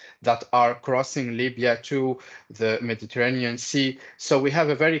migrants that are crossing Libya to the Mediterranean Sea. So we have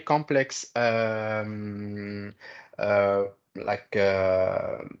a very complex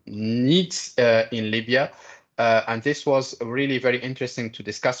needs in Libya. And this was really very interesting to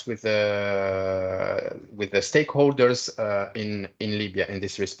discuss with the stakeholders in Libya in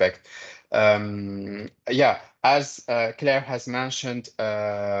this respect. Yeah, as Claire has mentioned,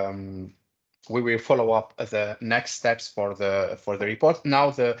 we will follow up the next steps for the report.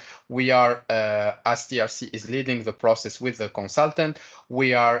 Now we are, as DRC is leading the process with the consultant,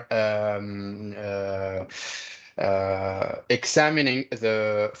 we are examining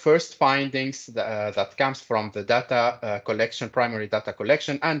the first findings that comes from the data collection, primary data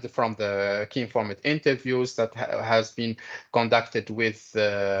collection, and from the key informant interviews that has been conducted with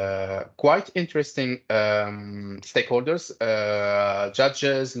quite interesting stakeholders,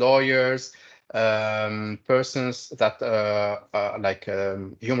 judges, lawyers, persons that like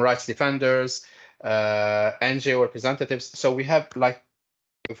human rights defenders, NGO representatives. So we have like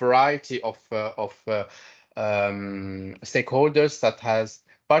a variety of stakeholders that has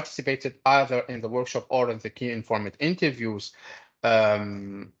participated either in the workshop or in the key informant interviews.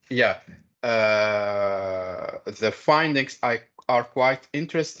 Yeah, the findings are quite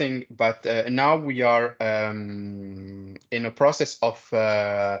interesting, but now we are in a process of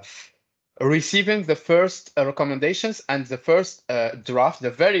receiving the first recommendations and the first draft, the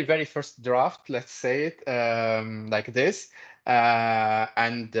very first draft, let's say it like this.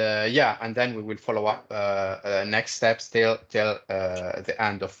 And then we will follow up next steps till the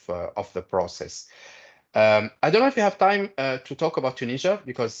end of the process. I don't know if you have time to talk about Tunisia,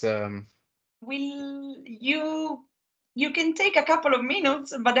 because you can take a couple of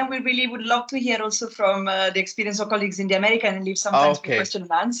minutes, but then we really would love to hear also from the experience of colleagues in the American, and leave some time for question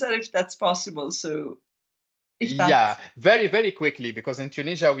and answer if that's possible. So yeah, very quickly, because in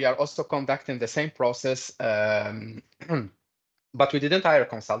Tunisia we are also conducting the same process. But we didn't hire a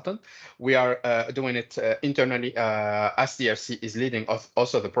consultant. We are doing it internally. SDRC is leading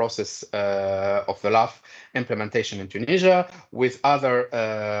also the process of the LAF implementation in Tunisia with other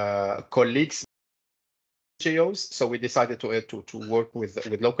colleagues, NGOs. So we decided to work with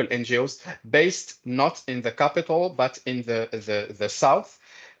local NGOs based not in the capital, but in the south,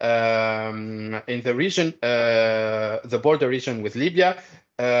 in the region, the border region with Libya.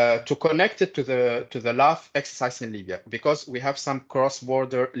 To connect it to the LAF exercise in Libya, because we have some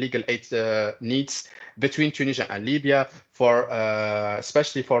cross-border legal aid needs between Tunisia and Libya, for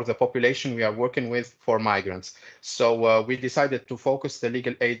especially for the population we are working with, for migrants. So we decided to focus the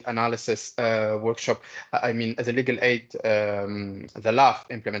legal aid analysis workshop, I mean the legal aid, the LAF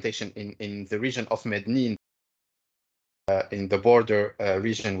implementation in the region of Mednin, in the border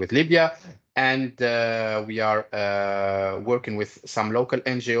region with Libya. And we are working with some local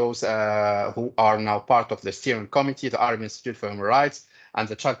NGOs who are now part of the steering committee, the Arab Institute for Human Rights, and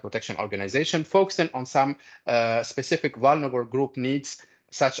the Child Protection Organization, focusing on some specific vulnerable group needs,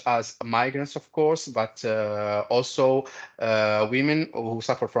 such as migrants, of course, but also women who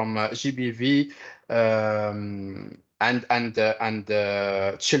suffer from GBV, and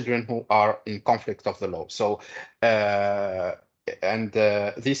children who are in conflict of the law. So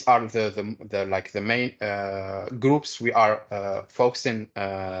these are the main groups we are focusing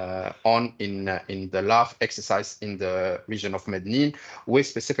on in the LAF exercise in the region of Mednin, with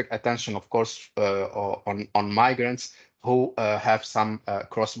specific attention, of course, on migrants who have some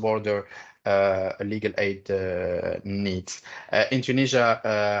cross-border legal aid needs. In Tunisia,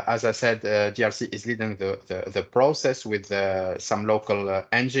 as I said, DRC is leading the process with some local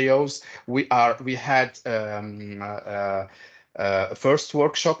NGOs. We had a first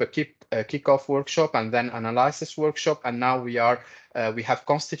workshop, a kickoff workshop, and then analysis workshop, and now we have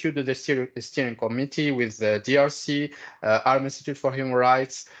constituted the steering committee with the DRC, Arab Institute for Human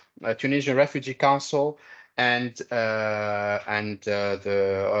Rights, Tunisian Refugee Council, and the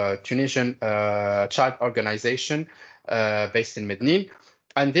Tunisian Child Organization based in Mednin.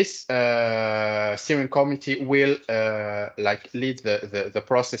 And this steering committee will lead the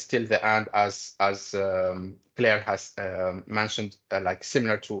process till the end, as Claire has mentioned,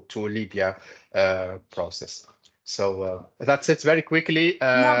 similar to Libya process. So that's it very quickly.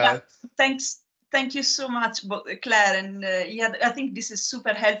 No, thanks Thank you so much, Claire. And yeah, I think this is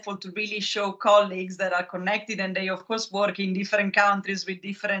super helpful to really show colleagues that are connected, and they, of course, work in different countries with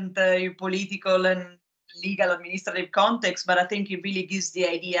different political and legal administrative context, but I think it really gives the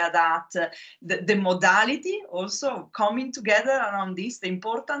idea that the modality also coming together around this, the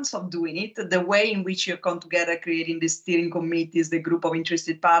importance of doing it, the way in which you come together, creating the steering committees, the group of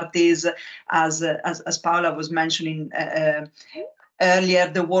interested parties, as Paola was mentioning earlier,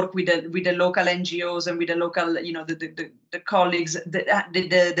 the work with the local NGOs and with the local, the colleagues,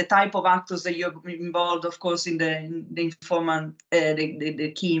 the type of actors that you're involved, of course, in the informant,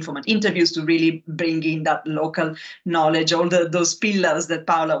 the key informant interviews to really bring in that local knowledge, all those pillars that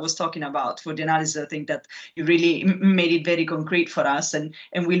Paola was talking about for the analysis. I think that you really made it very concrete for us, and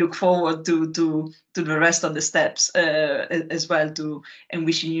we look forward to the rest of the steps as well, and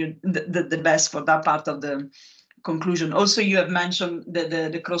wishing you the best for that part of the conclusion. Also, you have mentioned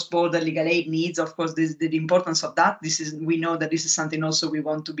the cross-border legal aid needs. Of course, the importance of that. We know that this is something also we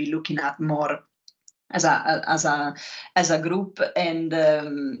want to be looking at more as a group, and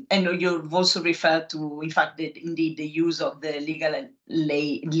you've also referred to, in fact, indeed the use of the legal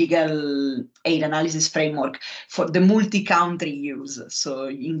aid analysis framework for the multi-country use. So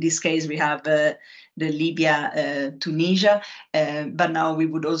in this case, we have the Libya, Tunisia, but now we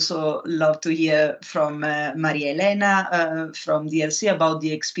would also love to hear from Maria Elena from DRC about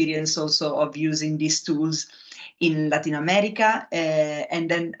the experience also of using these tools in Latin America,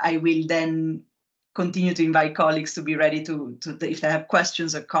 and then I will then continue to invite colleagues to be ready to if they have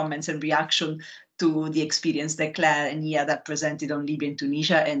questions or comments and reaction to the experience that Claire and Iada presented on Libya and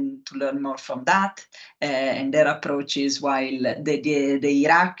Tunisia, and to learn more from that and their approaches, while the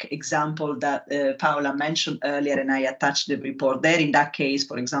Iraq example that Paola mentioned earlier, and I attached the report there. In that case,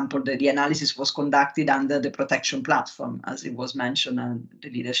 for example, the analysis was conducted under the protection platform, as it was mentioned, and the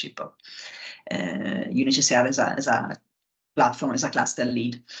leadership of UNHCR as a platform, as a cluster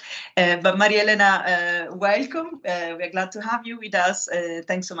lead. But Maria Elena, welcome. We're glad to have you with us.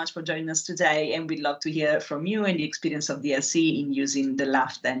 Thanks so much for joining us today, and we'd love to hear from you and the experience of DRC in using the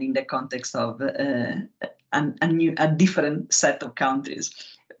LAF then in the context of a different set of countries.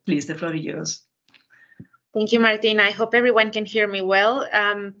 Please, the floor is yours. Thank you, Martina. I hope everyone can hear me well.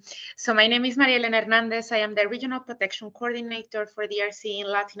 So my name is Maria Elena Hernandez. I am the Regional Protection Coordinator for DRC in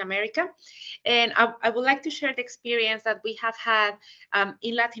Latin America. And I would like to share the experience that we have had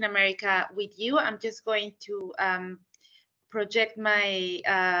in Latin America with you. I'm just going to project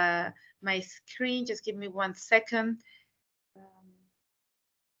my, my screen. Just give me 1 second.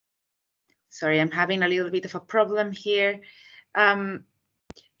 Sorry, I'm having a little bit of a problem here.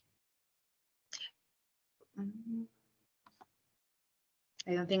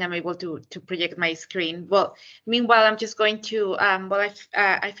 I don't think I'm able to project my screen. Well, meanwhile, I'm just going to,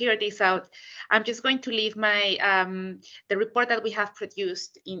 I figured this out. I'm just going to leave my, the report that we have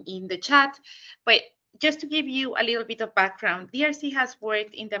produced in the chat. But just to give you a little bit of background, DRC has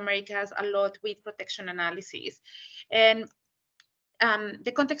worked in the Americas a lot with protection analysis. And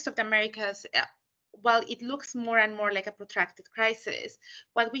the context of the Americas, while it looks more and more like a protracted crisis,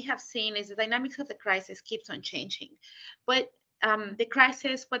 what we have seen is the dynamics of the crisis keeps on changing. But the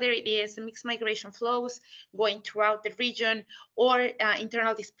crisis, whether it is mixed migration flows going throughout the region, or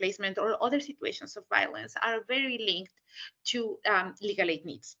internal displacement, or other situations of violence, are very linked to legal aid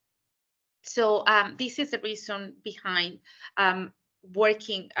needs. So this is the reason behind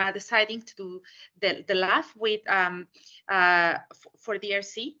deciding to do the LAF with for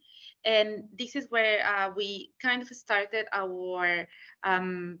DRC. And this is where we kind of started our,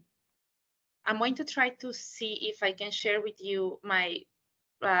 I'm going to try to see if I can share with you my,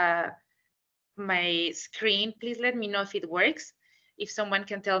 my screen. Please let me know if it works. If someone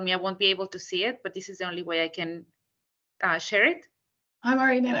can tell me, I won't be able to see it, but this is the only way I can share it. Hi,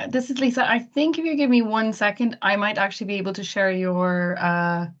 Maria. This is Lisa. I think if you give me 1 second, I might actually be able to share your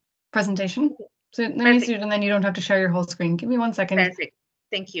presentation. So let me see it, and then you don't have to share your whole screen. Give me 1 second. Perfect.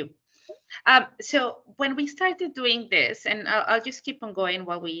 Thank you. So when we started doing this, and I'll just keep on going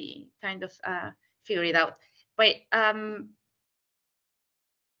while we kind of figure it out. But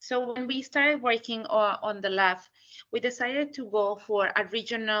so when we started working on the LAF, we decided to go for a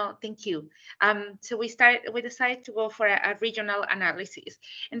regional, thank you. So we decided to go for a regional analysis.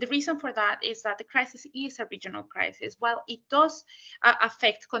 And the reason for that is that the crisis is a regional crisis. While it does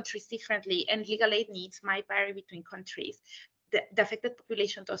affect countries differently, and legal aid needs might vary between countries, the affected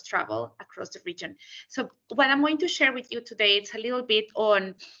population does travel across the region. So what I'm going to share with you today, it's a little bit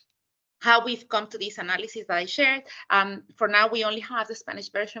on how we've come to this analysis that I shared. For now, we only have the Spanish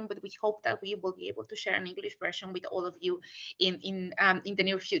version, but we hope that we will be able to share an English version with all of you in the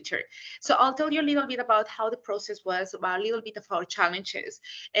near future. So I'll tell you a little bit about how the process was, about a little bit of our challenges,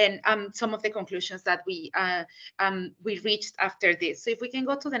 and some of the conclusions that we reached after this. So if we can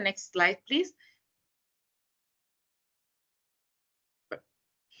go to the next slide, please.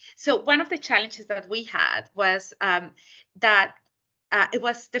 So one of the challenges that we had was that it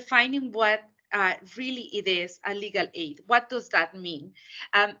was defining what really it is a legal aid. What does that mean?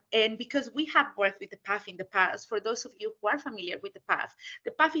 And because we have worked with the PAF in the past, for those of you who are familiar with the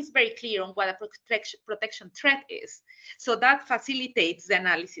PAF is very clear on what a protection threat is. So that facilitates the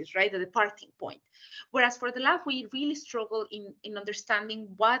analysis, right, the departing point. Whereas for the lab, we really struggle in understanding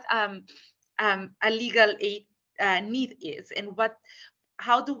what a legal aid need is and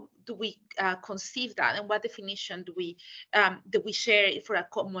how do we conceive that, and what definition do we share for a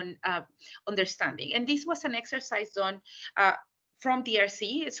common understanding? And this was an exercise done from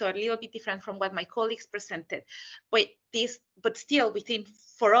DRC, so a little bit different from what my colleagues presented, but still within,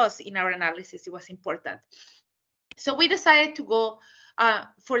 for us in our analysis, it was important. So we decided to go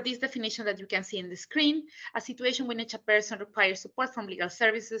for this definition that you can see in the screen, a situation in which a person requires support from legal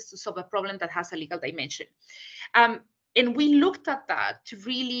services to solve a problem that has a legal dimension. And we looked at that to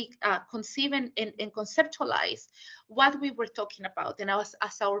really conceive and conceptualize what we were talking about, and as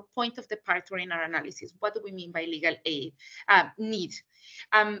our point of departure in our analysis. What do we mean by legal aid need?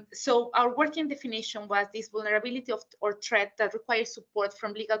 So our working definition was this vulnerability or threat that requires support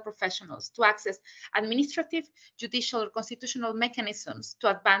from legal professionals to access administrative, judicial, or constitutional mechanisms to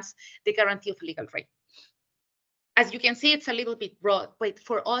advance the guarantee of legal right. As you can see, it's a little bit broad, but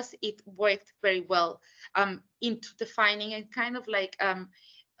for us, it worked very well into defining and kind of like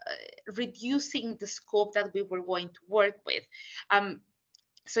reducing the scope that we were going to work with.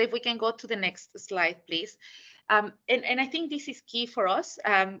 So if we can go to the next slide, please. And I think this is key for us.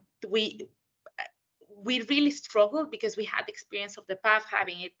 We really struggled because we had experience of the PAF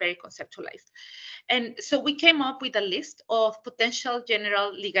having it very conceptualized. And so we came up with a list of potential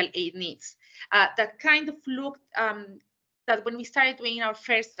general legal aid needs that kind of looked, that when we started doing our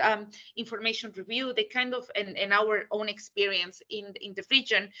first information review, they kind of, and our own experience in the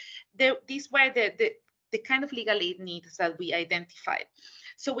region, these were the kind of legal aid needs that we identified.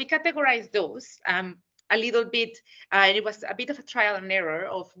 So we categorized those a little bit, it was a bit of a trial and error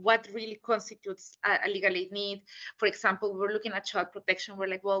of what really constitutes a legal aid need. For example, we were looking at child protection. We're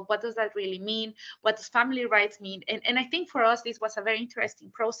like, well, what does that really mean? What does family rights mean? And I think for us, this was a very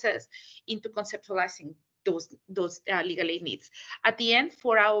interesting process into conceptualizing those legal aid needs. At the end,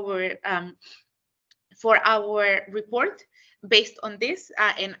 for our report, based on this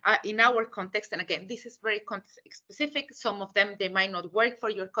and in our context, and again, this is very context specific. Some of them, they might not work for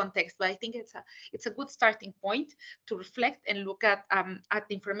your context, but I think it's a good starting point to reflect and look at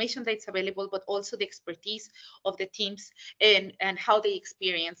the information that's available, but also the expertise of the teams and how they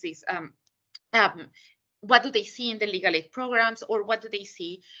experience this. What do they see in the legal aid programs, or what do they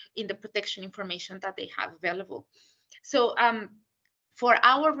see in the protection information that they have available? So for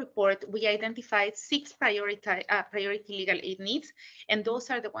our report, we identified 6 priority legal aid needs, and those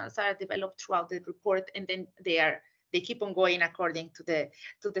are the ones that are developed throughout the report, and then they keep on going according to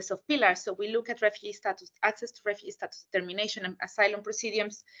the sub-pillars. So we look at refugee status, access to refugee status determination, and asylum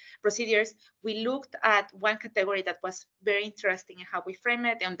procedures. We looked at one category that was very interesting in how we frame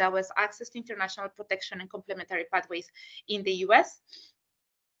it, and that was access to international protection and complementary pathways in the US.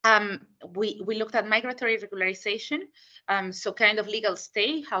 We looked at migratory regularization, so kind of legal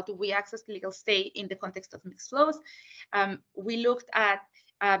stay. How do we access legal stay in the context of mixed flows? We looked at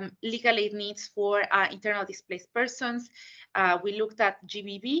legal aid needs for internal displaced persons. We looked at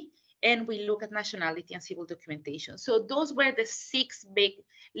GBV, and we look at nationality and civil documentation. So those were the 6 big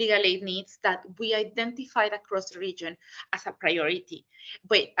legal aid needs that we identified across the region as a priority.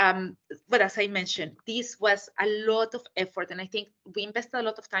 But as I mentioned, this was a lot of effort, and I think we invested a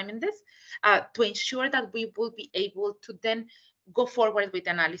lot of time in this to ensure that we will be able to then go forward with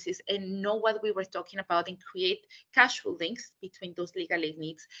analysis and know what we were talking about and create causal links between those legal aid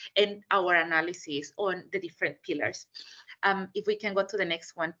needs and our analysis on the different pillars. If we can go to the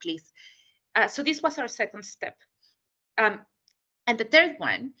next one, please. So this was our second step. And the third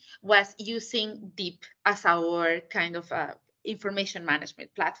one was using DEEP as our kind of information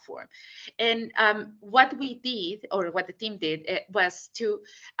management platform. And what we did, or what the team did, was to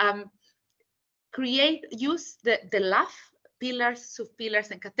use the LAF pillars,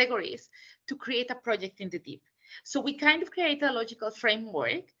 sub-pillars, and categories to create a project in the DEEP. So we kind of created a logical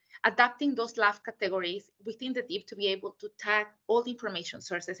framework adapting those LAF categories within the DIP to be able to tag all the information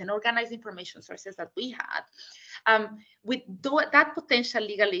sources and organize information sources that we had, with that potential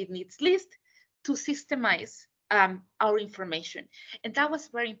legal aid needs list to systemize our information. And that was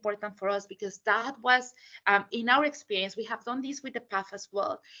very important for us because that was, in our experience, we have done this with the PAF as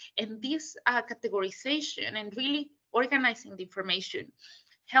well. And this categorization and really organizing the information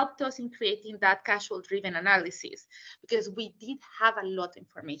helped us in creating that casual-driven analysis because we did have a lot of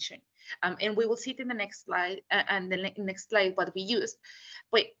information. And we will see it in the next slide, and the next slide what we used.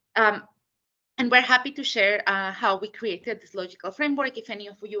 But and we're happy to share how we created this logical framework. If any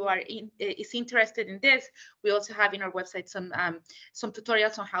of you are is interested in this, we also have in our website some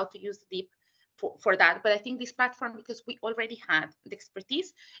tutorials on how to use the DIP for that. But I think this platform, because we already had the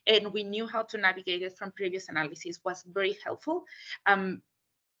expertise and we knew how to navigate it from previous analysis, was very helpful.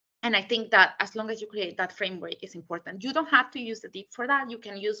 And I think that as long as you create that framework is important. You don't have to use the DIP for that. You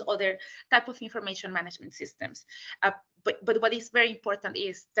can use other type of information management systems. But what is very important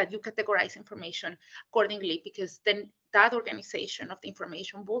is that you categorize information accordingly, because then that organization of the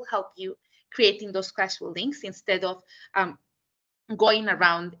information will help you creating those causal links instead of going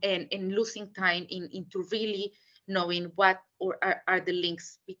around and losing time into really knowing what are the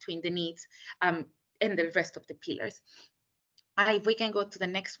links between the needs and the rest of the pillars. If we can go to the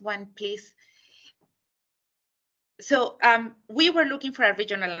next one, please. So we were looking for a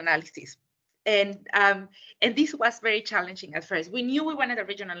regional analysis. And this was very challenging at first. We knew we wanted a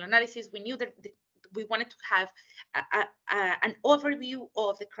regional analysis. We knew that we wanted to have an overview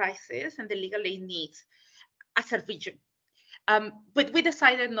of the crisis and the legal aid needs as a region. But we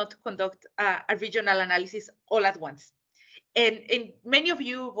decided not to conduct a regional analysis all at once. And many of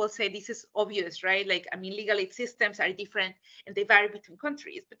you will say this is obvious, right? Like, I mean, legal aid systems are different and they vary between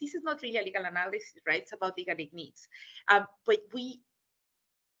countries, but this is not really a legal analysis, right? It's about legal aid needs. But we,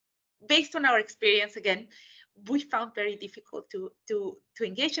 based on our experience, again, we found very difficult to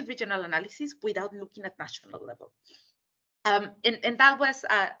engage in regional analysis without looking at national level. And that was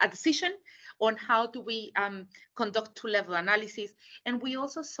a decision on how do we conduct two-level analysis. And we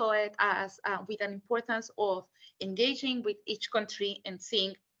also saw it as with an importance of engaging with each country and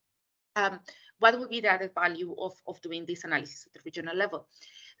seeing what would be the added value of doing this analysis at the regional level.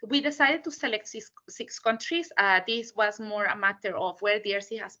 We decided to select six countries. This was more a matter of where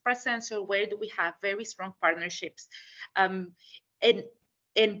DRC has presence or where do we have very strong partnerships. And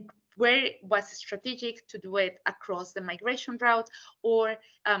where it was strategic to do it across the migration route or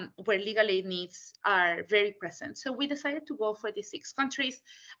where legal aid needs are very present. So we decided to go for these six countries,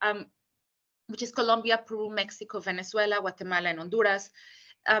 which is Colombia, Peru, Mexico, Venezuela, Guatemala, and Honduras,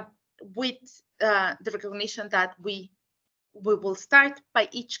 with the recognition that we will start by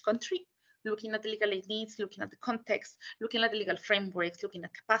each country, looking at the legal aid needs, looking at the context, looking at the legal frameworks, looking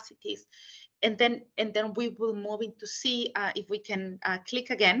at capacities. And then we will move in to see if we can click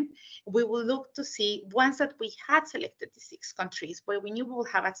again. We will look to see, once that we had selected the six countries where we knew we will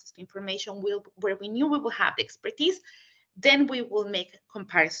have access to information, where we knew we will have the expertise, then we will make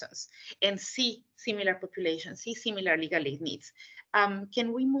comparisons and see similar populations, see similar legal aid needs.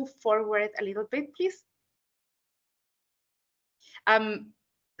 Can we move forward a little bit, please?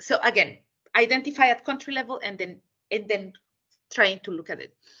 So again, identify at country level and then trying to look at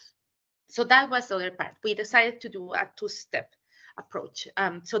it. So that was the other part. We decided to do a two-step approach,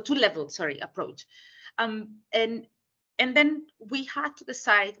 two-level approach. And then we had to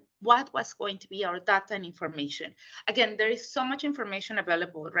decide what was going to be our data and information. Again, there is so much information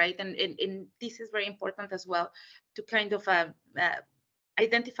available, right? And this is very important as well to kind of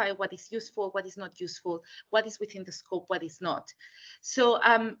identify what is useful, what is not useful, what is within the scope, what is not. So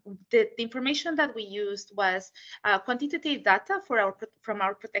the information that we used was quantitative data from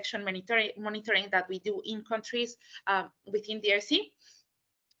our protection monitoring that we do in countries within DRC,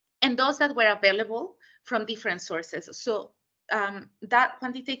 and those that were available from different sources. So that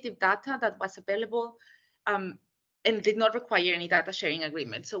quantitative data that was available and did not require any data sharing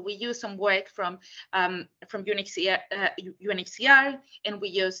agreement. So we used some work from UNHCR, and we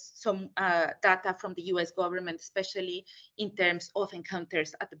used some data from the US government, especially in terms of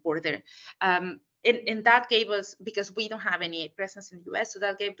encounters at the border. And that gave us, because we don't have any presence in the US, so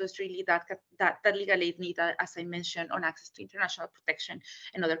that gave us really that legal aid need, as I mentioned, on access to international protection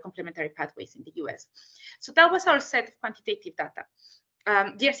and other complementary pathways in the US. So that was our set of quantitative data.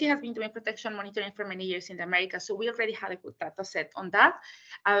 DRC has been doing protection monitoring for many years in the Americas, so we already had a good data set on that.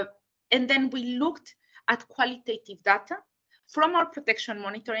 And then we looked at qualitative data from our protection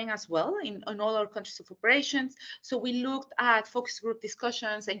monitoring as well in all our countries of operations. So we looked at focus group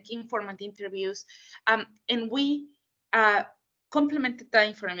discussions and key informant interviews, and we complemented that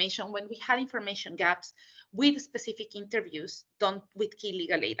information when we had information gaps with specific interviews done with key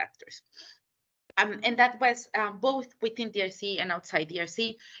legal aid actors. And that was both within DRC and outside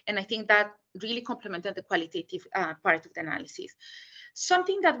DRC. And I think that really complemented the qualitative part of the analysis.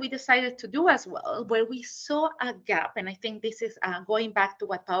 Something that we decided to do as well, where we saw a gap, and I think this is going back to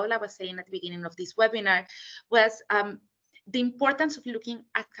what Paola was saying at the beginning of this webinar, was the importance of looking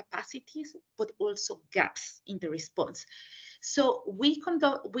at capacities, but also gaps in the response. So we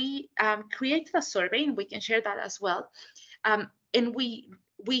created a survey, and we can share that as well. And we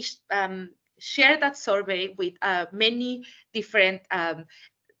shared that survey with many different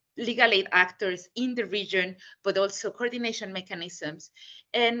legal aid actors in the region, but also coordination mechanisms.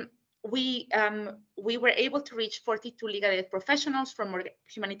 And we were able to reach 42 legal aid professionals from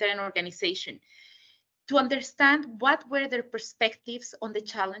humanitarian organizations to understand what were their perspectives on the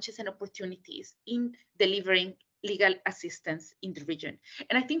challenges and opportunities in delivering legal assistance in the region.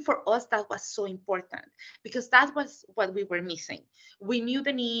 And I think for us, that was so important because that was what we were missing. We knew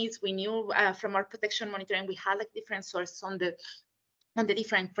the needs, we knew from our protection monitoring, we had like different sources on the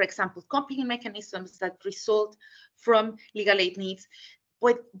different, for example, coping mechanisms that result from legal aid needs,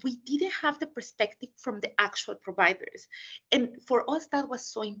 but we didn't have the perspective from the actual providers. And for us, that was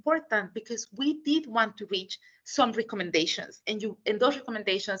so important because we did want to reach some recommendations, and those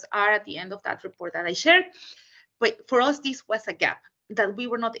recommendations are at the end of that report that I shared. But for us, this was a gap that we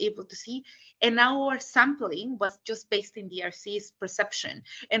were not able to see. And our sampling was just based in DRC's perception.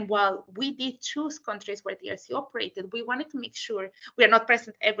 And while we did choose countries where DRC operated, we wanted to make sure we are not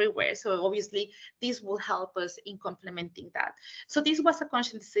present everywhere. So obviously, this will help us in complementing that. So this was a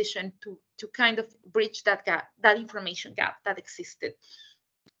conscious decision to kind of bridge that gap, that information gap that existed.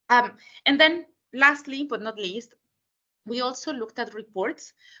 And then lastly, but not least, we also looked at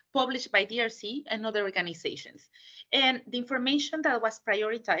reports published by DRC and other organizations. And the information that was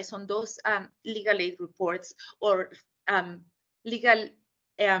prioritized on those legal aid reports or legal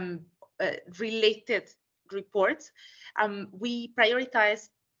related reports, we prioritized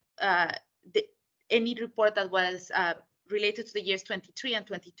any report that was related to the years 23 and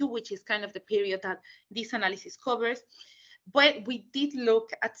 22, which is kind of the period that this analysis covers. But we did look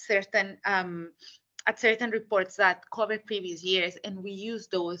at certain reports that cover previous years, and we use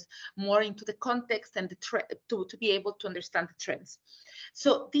those more into the context and to be able to understand the trends.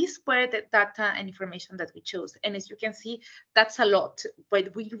 So these were the data and information that we chose. And as you can see, that's a lot,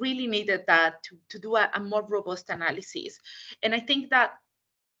 but we really needed that to do a more robust analysis. And I think that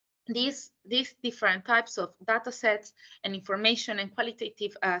these different types of data sets and information and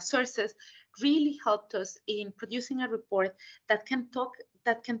qualitative sources really helped us in producing a report that can talk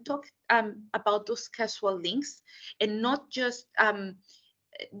about those causal links, and not just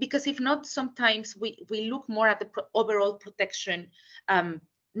because if not, sometimes we look more at the overall protection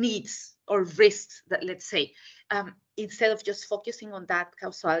needs or risks, that let's say, instead of just focusing on that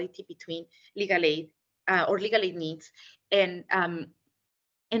causality between legal aid or legal aid needs and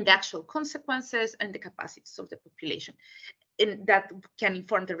the actual consequences and the capacities of the population, and that can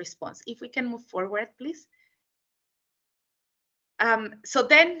inform the response. If we can move forward, please. So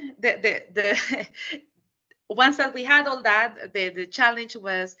then the once that we had all that, the challenge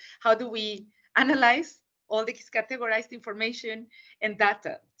was, how do we analyze all this categorized information and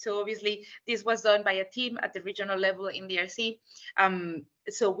data? So obviously this was done by a team at the regional level in DRC.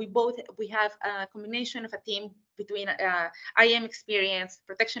 So we have a combination of a team between IM experience,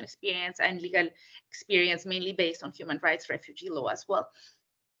 protection experience, and legal experience, mainly based on human rights, refugee law as well.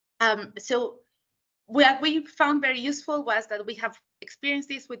 So what we found very useful was that we have experienced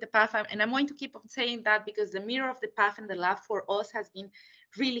this with the PAF, and I'm going to keep on saying that because the mirror of the PAF and the lab for us has been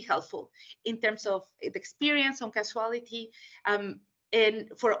really helpful in terms of the experience on causality. And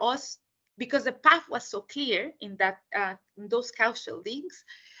for us, because the PAF was so clear in that in those causal links,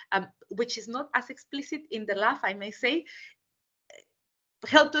 which is not as explicit in the lab, I may say,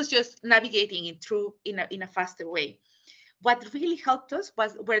 helped us just navigating it through in a faster way. What really helped us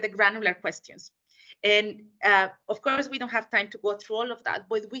were the granular questions. And of course, we don't have time to go through all of that,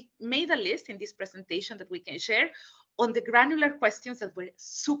 but we made a list in this presentation that we can share on the granular questions that were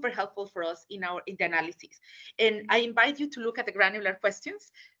super helpful for us in the analysis. And I invite you to look at the granular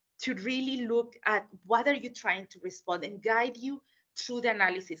questions to really look at what are you trying to respond and guide you through the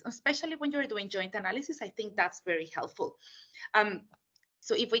analysis, especially when you're doing joint analysis. I think that's very helpful.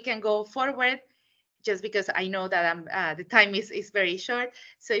 So if we can go forward, just because I know that the time is very short.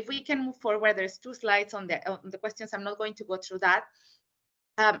 So if we can move forward, there's 2 slides on the questions. I'm not going to go through that.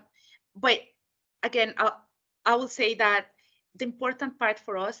 But again, I will say that the important part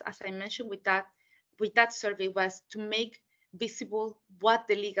for us, as I mentioned with that survey, was to make visible what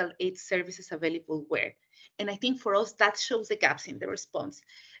the legal aid services available were. And I think for us, that shows the gaps in the response.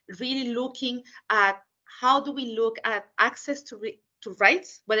 Really looking at how do we look at access to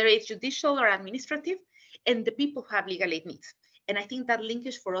rights, whether it's judicial or administrative, and the people who have legal aid needs. And I think that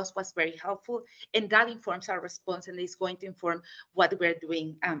linkage for us was very helpful, and that informs our response and is going to inform what we're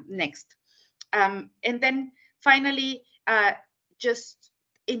doing next. And then finally, just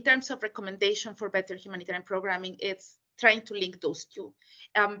in terms of recommendation for better humanitarian programming, it's trying to link those two.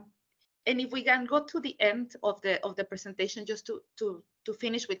 And if we can go to the end of the presentation, just to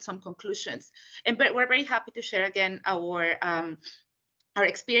finish with some conclusions, and we're very happy to share again our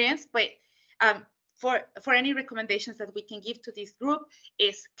experience. But for any recommendations that we can give to this group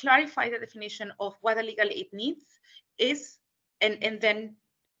is clarify the definition of what a legal aid needs is, and then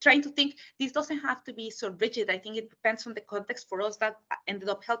trying to think this doesn't have to be so rigid. I think it depends on the context. For us, that ended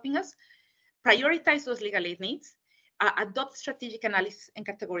up helping us prioritize those legal aid needs, adopt strategic analysis and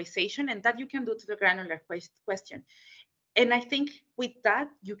categorization, and that you can do to the granular question. And I think with that,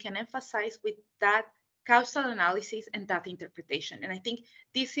 you can emphasize with that causal analysis and data interpretation. And I think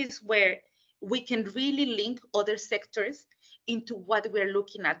this is where we can really link other sectors into what we're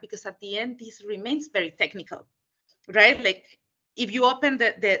looking at, because at the end, this remains very technical, right? Like if you open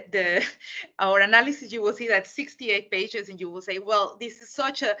our analysis, you will see that 68 pages, and you will say, well, this is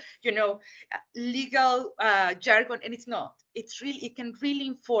such a, legal jargon, and it's not. It can really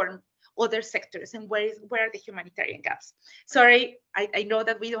inform other sectors and where are the humanitarian gaps. Sorry, I know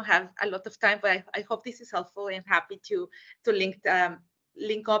that we don't have a lot of time, but I hope this is helpful, and happy to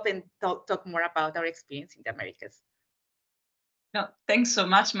link up and talk more about our experience in the Americas. No, thanks so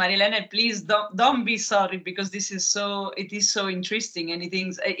much, Marilena. Please don't be sorry, because it is so interesting, and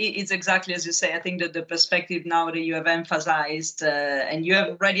it's exactly as you say. I think that the perspective now that you have emphasized, and you have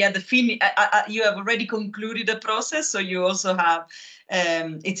already had you have already concluded the process, so you also have.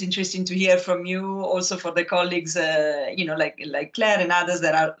 It's interesting to hear from you, also for the colleagues, like Claire and others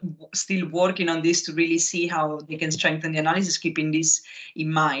that are still working on this, to really see how they can strengthen the analysis, keeping this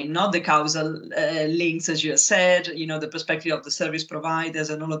in mind, not the causal links, as you said, the perspective of the service providers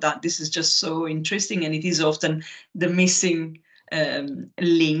and all of that. This is just so interesting, and it is often the missing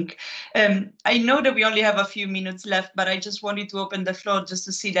link. I know that we only have a few minutes left, but I just wanted to open the floor just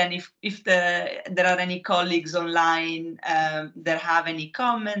to see then if there are any colleagues online that have any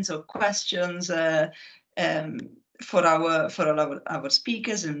comments or questions for all our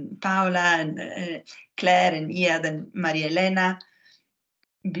speakers, and Paola and Claire and Iad and Maria Elena,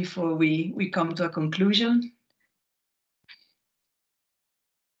 before we come to a conclusion.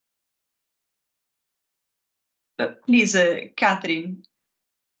 Please, Catherine,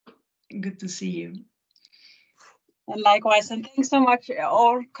 good to see you. And likewise, and thanks so much,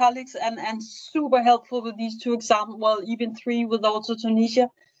 all colleagues, and super helpful with these two examples, well, even three with also Tunisia,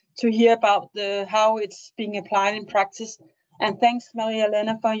 to hear about how it's being applied in practice. And thanks, Maria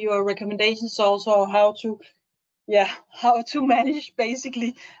Elena, for your recommendations also how to manage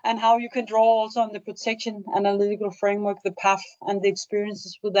basically, and how you can draw also on the protection analytical framework, the path and the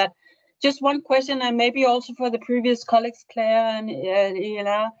experiences with that. Just one question, and maybe also for the previous colleagues, Claire and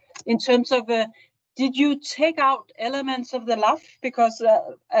Iana, in terms of did you take out elements of the LAF? Because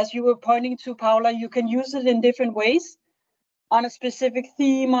as you were pointing to, Paola, you can use it in different ways, on a specific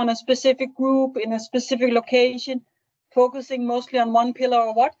theme, on a specific group, in a specific location, focusing mostly on one pillar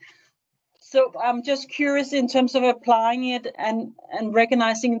or what. So I'm just curious in terms of applying it and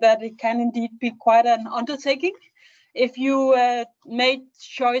recognizing that it can indeed be quite an undertaking. If you made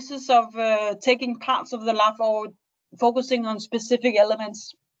choices of taking parts of the LAF or focusing on specific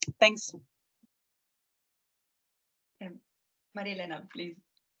elements. Thanks. Maria Elena, please.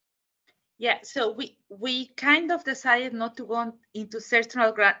 Yeah, so we kind of decided not to go into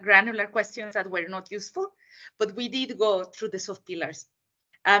certain granular questions that were not useful, but we did go through the soft pillars.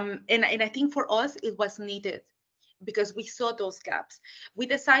 And I think for us, it was needed because we saw those gaps. We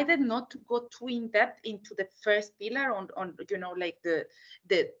decided not to go too in depth into the first pillar on like the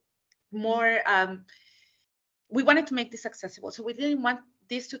more, we wanted to make this accessible. So we didn't want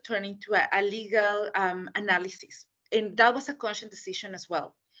this to turn into a legal analysis. And that was a conscious decision as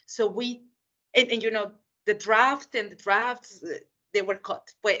well. So we, and the draft and the drafts, they were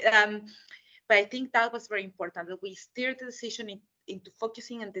cut. But I think that was very important, that we steered the decision into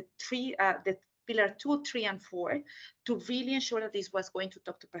focusing on the pillar 2, 3, and 4 to really ensure that this was going to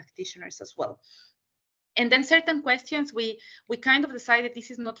talk to practitioners as well. And then certain questions we kind of decided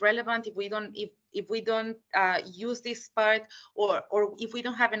this is not relevant if we don't use this part, or if we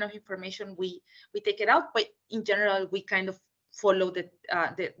don't have enough information, we take it out. But in general, we kind of follow the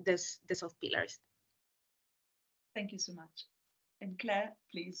soft pillars. Thank you so much. And Claire,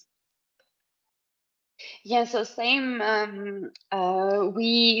 please. Yeah, so same.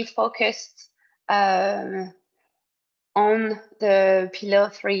 We focused on the pillar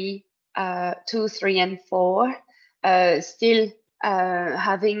 3, 2, 3, and 4, still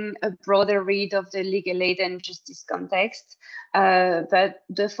having a broader read of the legal aid and justice context, but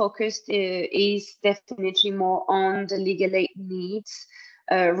the focus is definitely more on the legal aid needs,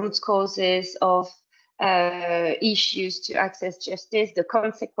 root causes of issues to access justice, the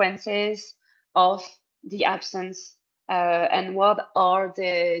consequences of the absence, and what are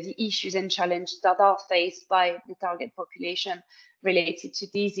the issues and challenges that are faced by the target population related to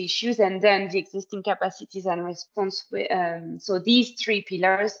these issues, and then the existing capacities and response. So these 3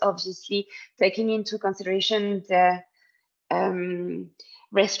 pillars, obviously taking into consideration the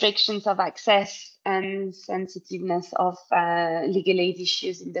restrictions of access and sensitiveness of legal aid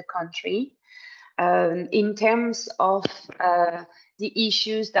issues in the country. In terms of the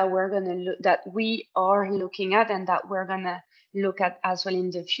issues that we are looking at and that we're gonna look at as well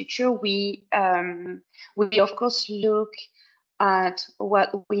in the future, we of course look at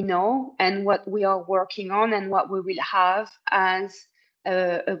what we know and what we are working on and what we will have as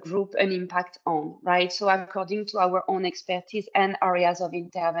a group an impact on, right? So according to our own expertise and areas of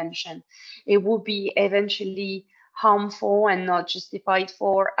intervention, it will be eventually harmful and not justified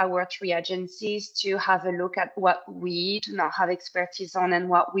for our 3 agencies to have a look at what we do not have expertise on and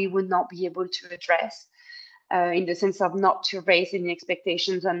what we would not be able to address, in the sense of not to raise any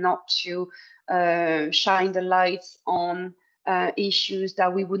expectations and not to shine the lights on issues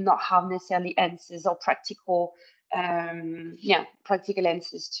that we would not have necessarily answers or practical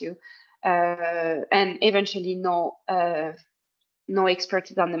answers to, and eventually no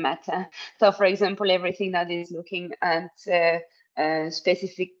expertise on the matter. So, for example, everything that is looking at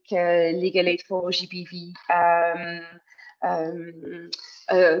specific legal aid for GBV,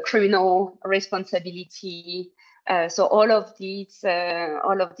 criminal responsibility. So all of these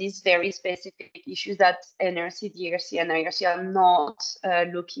very specific issues that NRC, DRC, and IRC are not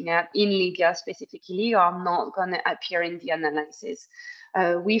looking at in Libya specifically are not going to appear in the analysis.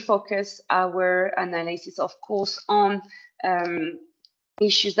 We focus our analysis, of course, on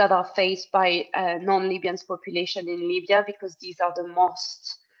issues that are faced by non-Libyans population in Libya, because these are the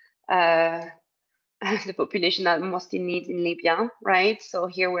most the population that most in need in Libya, right? So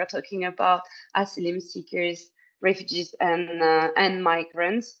here we're talking about asylum seekers, refugees, and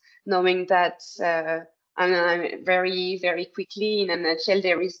migrants, knowing that very, very quickly, in a nutshell,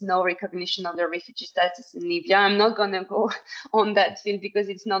 there is no recognition of the refugee status in Libya. I'm not going to go on that field because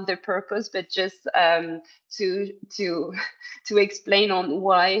it's not the purpose, but just to explain on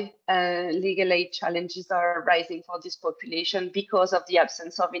why legal aid challenges are rising for this population because of the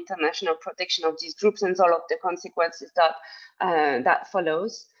absence of international protection of these groups and all of the consequences that that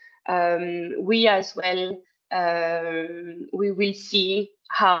follows. We as well, we will see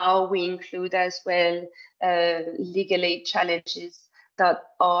how we include as well legal aid challenges that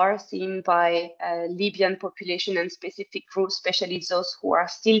are seen by Libyan population and specific groups, especially those who are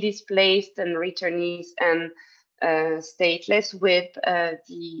still displaced and returnees and stateless, with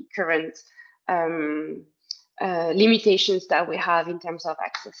the current limitations that we have in terms of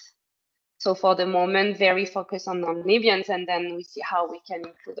access. So for the moment, very focused on non-Libyans, and then we see how we can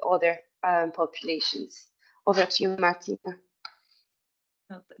include other populations. Over to you, Martina.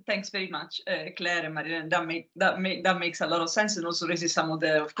 Thanks very much, Claire and Marilena. That makes a lot of sense, and also raises some of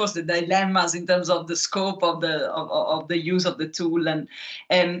the, of course, the dilemmas in terms of the scope of the use of the tool. And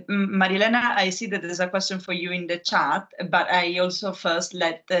Marilena, I see that there's a question for you in the chat, but I also first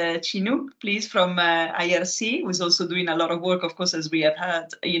let Chinook, please, from IRC, who's also doing a lot of work, of course, as we have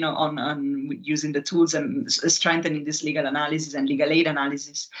heard, on using the tools and strengthening this legal analysis and legal aid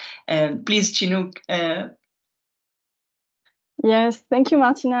analysis. Please, Chinook. Yes, thank you,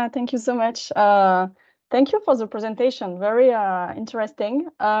 Martina. Thank you so much. Thank you for the presentation. Very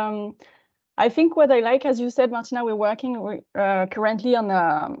interesting. I think what I like, as you said, Martina, we're working currently on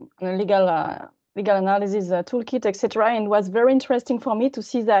a legal analysis toolkit, etc. And it was very interesting for me to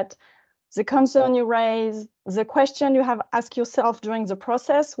see that the concern you raise, the question you have asked yourself during the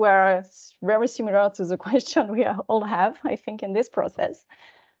process were very similar to the question we all have, I think, in this process.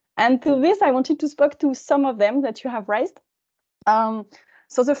 And to this, I wanted to speak to some of them that you have raised.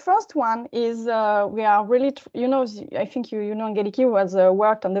 So the first one is we are really, I think Angeliki was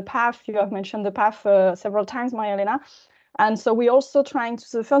worked on the path. You have mentioned the path several times, Maria-Elena. And so we also trying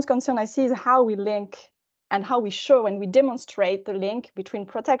to, the first concern I see is how we link and how we show and we demonstrate the link between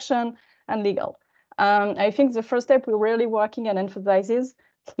protection and legal. I think the first step we're really working and emphasizes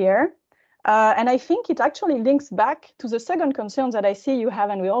here. And I think it actually links back to the second concern that I see you have,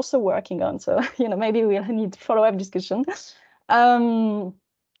 and we're also working on. So, maybe we'll need follow-up discussion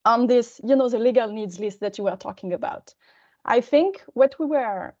on this, the legal needs list that you were talking about. I think what we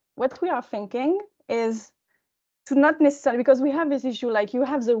are thinking is to not necessarily, because we have this issue, like you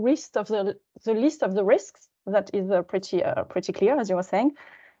have the list of the list of the risks that is pretty clear, as you were saying,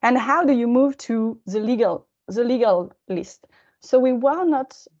 and how do you move to the legal list? So we were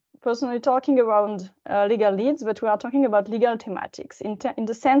not personally talking around legal needs, but we are talking about legal thematics in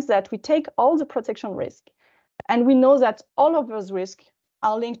the sense that we take all the protection risk, and we know that all of those risks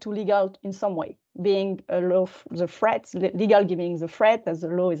are linked to legal in some way, being a law, the threats, legal giving the threat, as the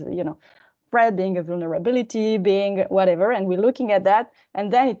law is, threat being a vulnerability, being whatever, and we're looking at that,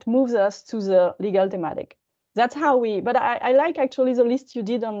 and then it moves us to the legal thematic. That's how but I like actually the list you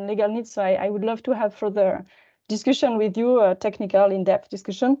did on legal needs, so I would love to have further discussion with you, technical, in-depth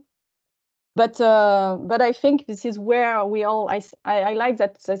discussion. But I think this is where we all, I like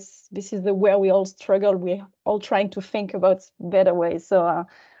that this is where we all struggle. We're all trying to think about better ways. So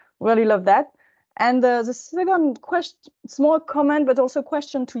really love that. And the second question, small comment, but also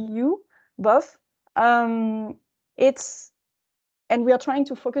question to you both. And we are trying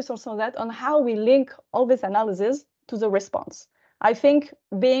to focus also on that, on how we link all this analysis to the response. I think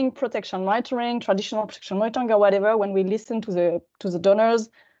being protection monitoring, traditional protection monitoring or whatever, when we listen to the donors,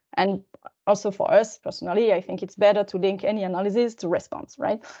 and also for us personally, I think it's better to link any analysis to response,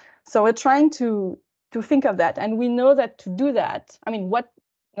 right? So we're trying to think of that. And we know that to do that, I mean, not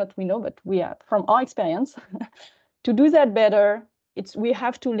we know, but we are from our experience, to do that better, we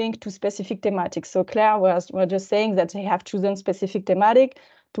have to link to specific thematics. So Claire was just saying that they have chosen specific thematic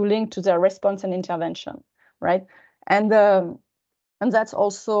to link to their response and intervention, right? And that's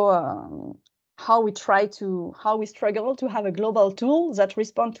also how we struggle to have a global tool that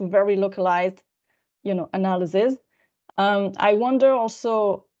responds to very localized, analysis. I wonder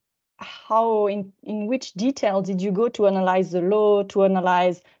also how, in which detail did you go to analyze the law, to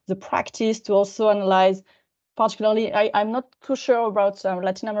analyze the practice, to also analyze, particularly, I'm not too sure about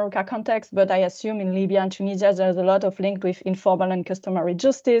Latin America context, but I assume in Libya and Tunisia, there's a lot of link with informal and customary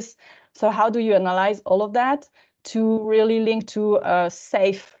justice. So how do you analyze all of that to really link to a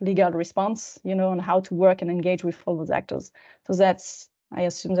safe legal response, on how to work and engage with all those actors? So I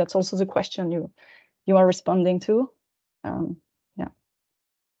assume that's also the question you are responding to. Yeah.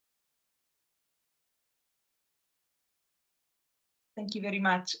 Thank you very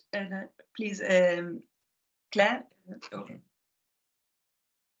much. Please, Claire. Okay.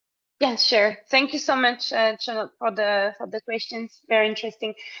 Yeah, sure. Thank you so much, Charlotte, for the questions. Very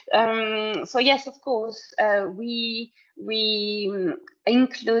interesting. So yes, of course, we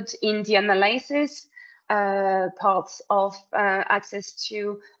include in the analysis parts of access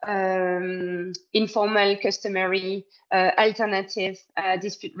to informal, customary, alternative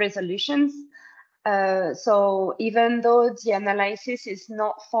dispute resolutions. So even though the analysis is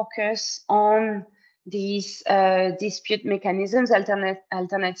not focused on these dispute mechanisms,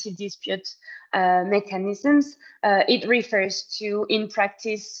 alternative dispute mechanisms, it refers to, in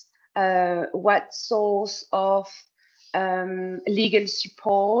practice, what source of legal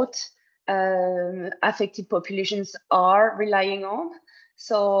support affected populations are relying on.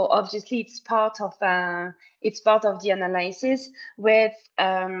 So obviously, it's part of the analysis with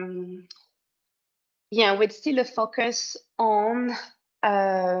with still a focus on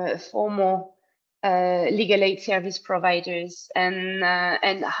formal legal aid service providers and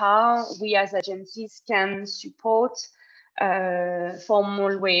how we as agencies can support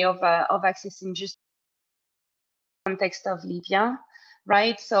formal way of accessing justice in the context of Libya,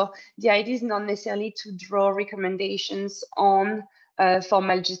 right? So the idea is not necessarily to draw recommendations on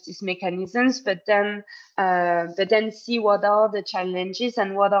formal justice mechanisms, but then see what are the challenges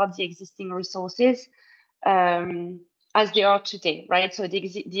and what are the existing resources as they are today, right? So the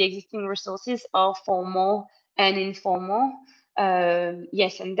existing resources are formal and informal.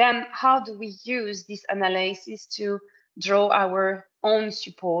 Yes, and then how do we use this analysis to draw our own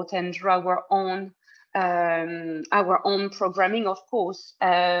support and draw our own programming? Of course,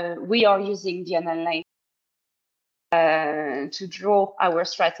 we are using the analysis to draw our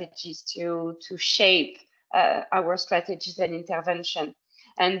strategies, to shape our strategies and intervention.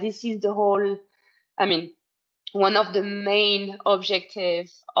 And this is the whole, one of the main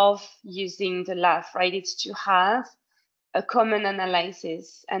objectives of using the LAF, right? It's to have a common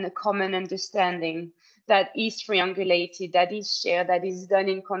analysis and a common understanding that is triangulated, that is shared, that is done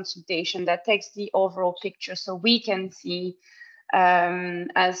in consultation, that takes the overall picture so we can see,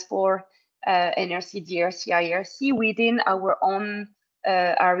 as for NRC, DRC, IRC, within our own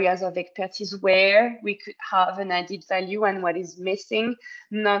areas of expertise where we could have an added value and what is missing,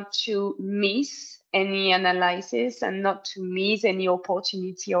 not to miss any analysis and not to miss any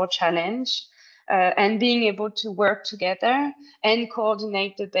opportunity or challenge, and being able to work together and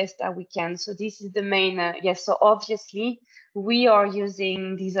coordinate the best that we can. So this is the main, yes, so obviously we are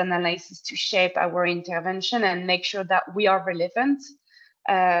using these analyses to shape our intervention and make sure that we are relevant.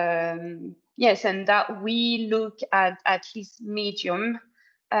 Yes, and that we look at least medium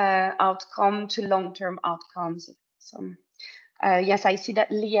outcome to long-term outcomes. So yes, I see that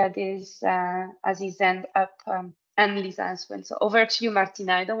Liad has his hand up, and Lisa as well. So over to you,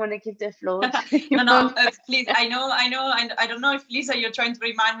 Martina. I don't want to give the floor to you. No, please. I know. I don't know if Lisa, you're trying to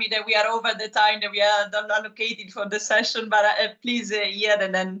remind me that we are over the time that we are allocated for the session, but please, yeah,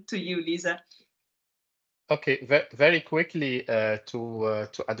 and then to you, Lisa. Okay, very quickly to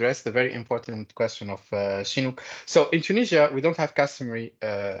address the very important question of Chinook. So in Tunisia, we don't have customary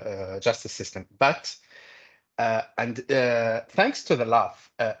justice system, but thanks to the LAF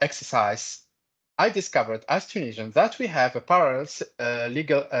exercise, I discovered as Tunisian that we have a parallel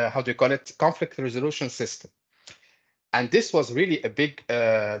legal, how do you call it, conflict resolution system. And this was really a big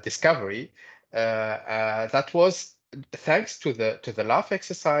discovery that was thanks to the LAF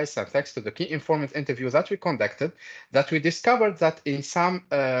exercise and thanks to the key informant interview that we conducted, that we discovered that in some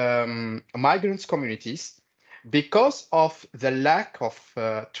migrants communities, because of the lack of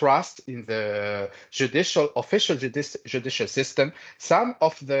trust in the official judicial system, some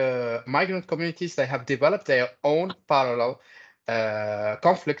of the migrant communities, they have developed their own parallel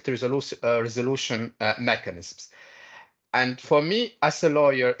conflict resolution mechanisms. And for me, as a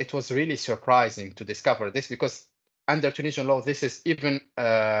lawyer, it was really surprising to discover this because under Tunisian law, this is even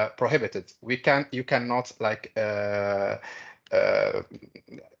prohibited. You cannot like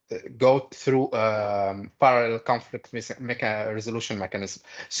go through parallel conflict resolution mechanism.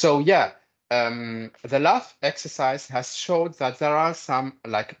 So yeah, the LAF exercise has showed that there are some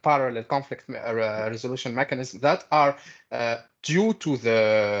like parallel conflict resolution mechanisms that are due to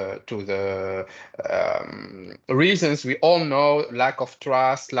the reasons we all know: lack of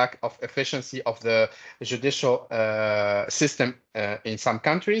trust, lack of efficiency of the judicial system in some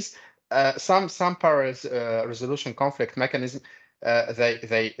countries. Some parallel resolution conflict mechanism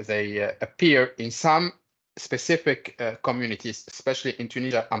they appear in some specific communities, especially in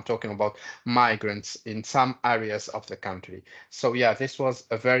Tunisia. I'm talking about migrants in some areas of the country. So yeah, this was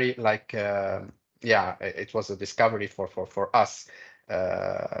a very like yeah, it was a discovery for us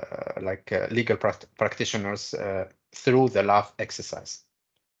legal practitioners through the LAF exercise.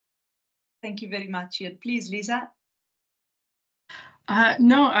 Thank you very much. Please, Lisa.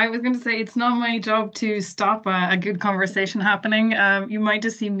 No, I was going to say it's not my job to stop a good conversation happening. You might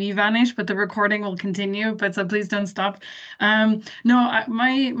just see me vanish, but the recording will continue. But so please don't stop. No,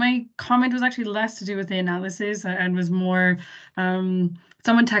 my comment was actually less to do with the analysis and was more.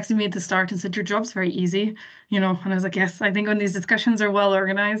 Someone texted me at the start and said, your job's very easy, you know, and I was like, yes, I think when these discussions are well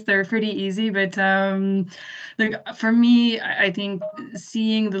organized, they're pretty easy. But like for me, I think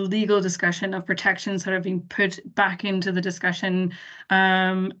seeing the legal discussion of protections that are being put back into the discussion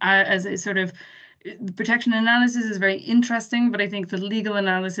as a sort of protection analysis is very interesting, but I think the legal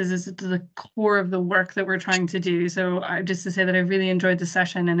analysis is at the core of the work that we're trying to do. So just to say that I've really enjoyed the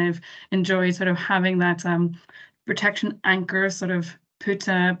session and I've enjoyed sort of having that protection anchor sort of put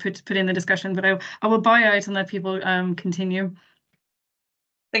in the discussion, but I will buy out and let people continue.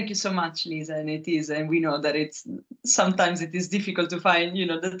 Thank you so much, Lisa. And we know that sometimes it is difficult to find,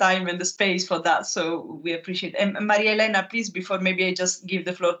 the time and the space for that. So we appreciate it. And Maria Elena, please, before maybe I just give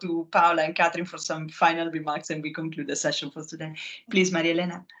the floor to Paola and Catherine for some final remarks and we conclude the session for today. Please, Maria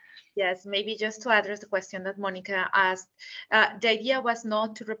Elena. Yes, maybe just to address the question that Monica asked, the idea was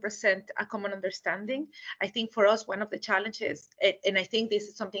not to represent a common understanding. I think for us, one of the challenges, and I think this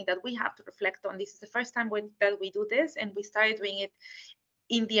is something that we have to reflect on, this is the first time that we do this, and we started doing it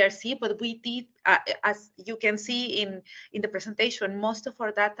in DRC, but we did, as you can see in the presentation, most of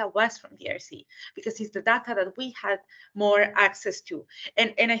our data was from DRC because it's the data that we had more access to,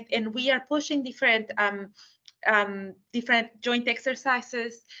 and we are pushing different joint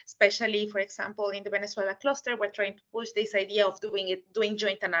exercises, especially, for example, in the Venezuela cluster, we're trying to push this idea of doing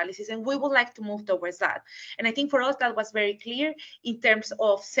joint analysis, and we would like to move towards that. And I think for us that was very clear in terms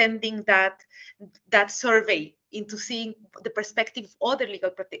of sending that survey into seeing the perspective of other legal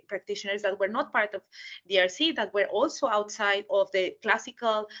practitioners that were not part of DRC, that were also outside of the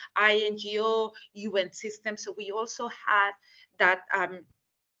classical INGO UN system. So we also had that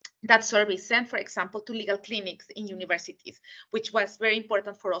that survey sent, for example, to legal clinics in universities, which was very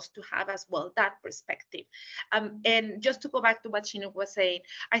important for us to have as well, that perspective. And just to go back to what Chinook was saying,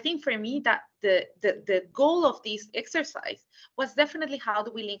 I think for me that the goal of this exercise was definitely how do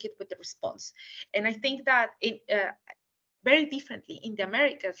we link it with the response. And I think that very differently in the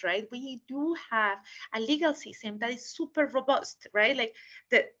Americas, right? We do have a legal system that is super robust, right? Like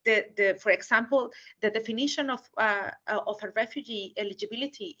for example, the definition of a refugee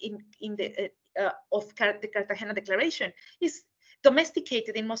eligibility in the Cartagena Declaration is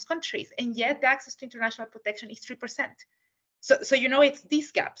domesticated in most countries, and yet the access to international protection is 3%. So you know, it's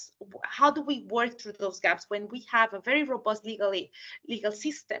these gaps. How do we work through those gaps when we have a very robust legal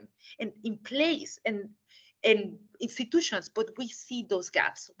system in place and institutions, but we see those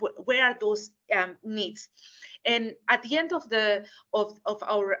gaps? Where are those needs? And at the end of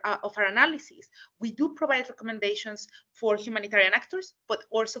our analysis, we do provide recommendations for humanitarian actors, but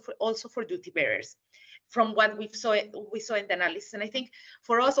also for duty bearers, from what we saw in the analysis. And I think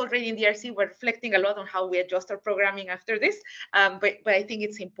for us already in DRC, we're reflecting a lot on how we adjust our programming after this. But I think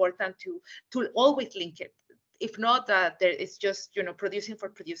it's important to always link it. If not, it's just, you know, producing for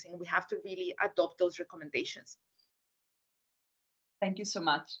producing. We have to really adopt those recommendations. Thank you so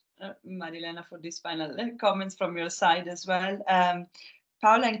much, Marilena, for these final comments from your side as well.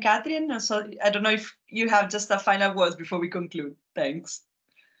 Paola and Catherine, so I don't know if you have just a final words before we conclude. Thanks.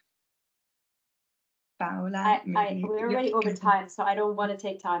 Paola, we're already over time, so I don't want to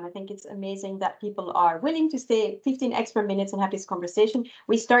take time. I think it's amazing that people are willing to stay 15 extra minutes and have this conversation.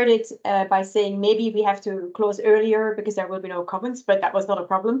 We started by saying maybe we have to close earlier because there will be no comments, but that was not a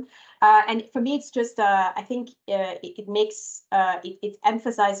problem. And for me, it's just, I think it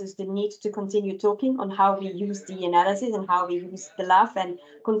emphasizes the need to continue talking on how we use the analysis and how we use the LAF and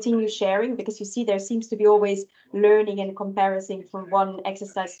continue sharing, because you see there seems to be always learning and comparison from one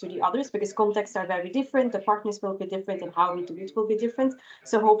exercise to the others, because contexts are very different, the partners will be different, and how we do it will be different.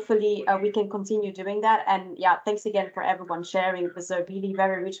 So hopefully we can continue doing that. And yeah, thanks again for everyone sharing. It was a really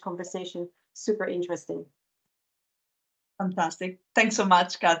very rich conversation, super interesting. Fantastic. Thanks so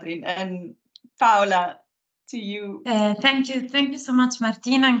much, Catherine. And Paola, to you. Thank you so much,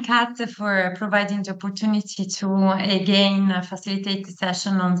 Martina and Kat, for providing the opportunity to again facilitate the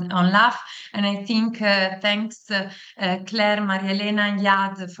session on LAF. And I think thanks Claire, Maria Elena and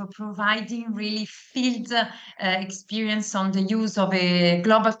Yad for providing really field experience on the use of a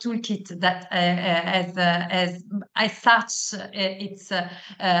global toolkit that as such it's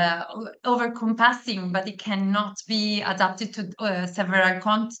over-compassing, but it cannot be adapted to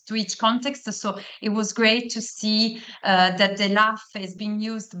to each context. So it was great to see that the LAF is being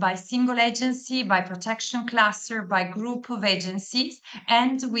used by single agency, by protection cluster, by group of agencies,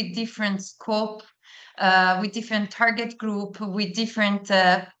 and with different scope, with different target group, with different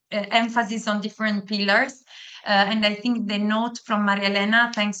emphasis on different pillars. And I think the note from Maria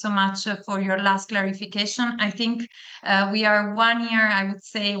Elena, thanks so much for your last clarification. I think we are 1 year, I would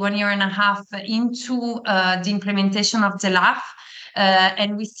say 1.5 years into the implementation of the LAF.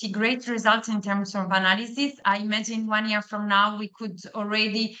 And we see great results in terms of analysis. I imagine 1 year from now, we could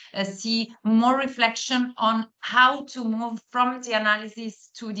already see more reflection on how to move from the analysis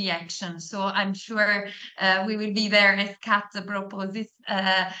to the action. So I'm sure we will be there, as Kat proposes,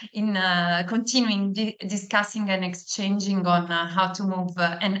 in continuing discussing and exchanging on how to move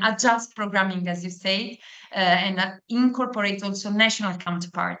and adjust programming, as you say, and incorporate also national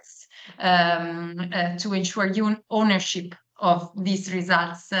counterparts to ensure ownership of these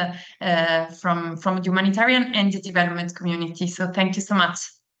results from humanitarian and the development community. So thank you so much.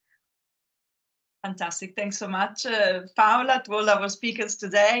 Fantastic. Thanks so much, Paola, to all our speakers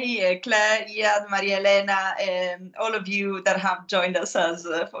today, Claire, Iad, Maria Elena, all of you that have joined us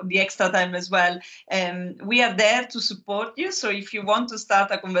for the extra time as well. We are there to support you. So if you want to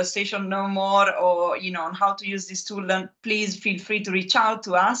start a conversation no more, or on how to use this tool, then please feel free to reach out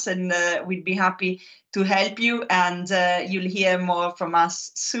to us, and we'd be happy to help you, and you'll hear more from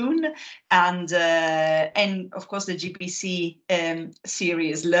us soon. And of course, the GPC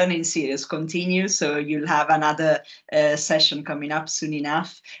learning series continues, so you'll have another session coming up soon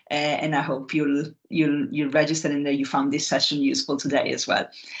enough. And I hope you'll register and that you found this session useful today as well.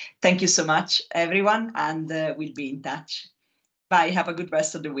 Thank you so much, everyone, and we'll be in touch. Bye. Have a good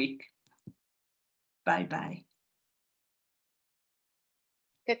rest of the week. Bye bye.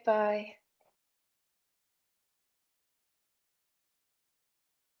 Goodbye.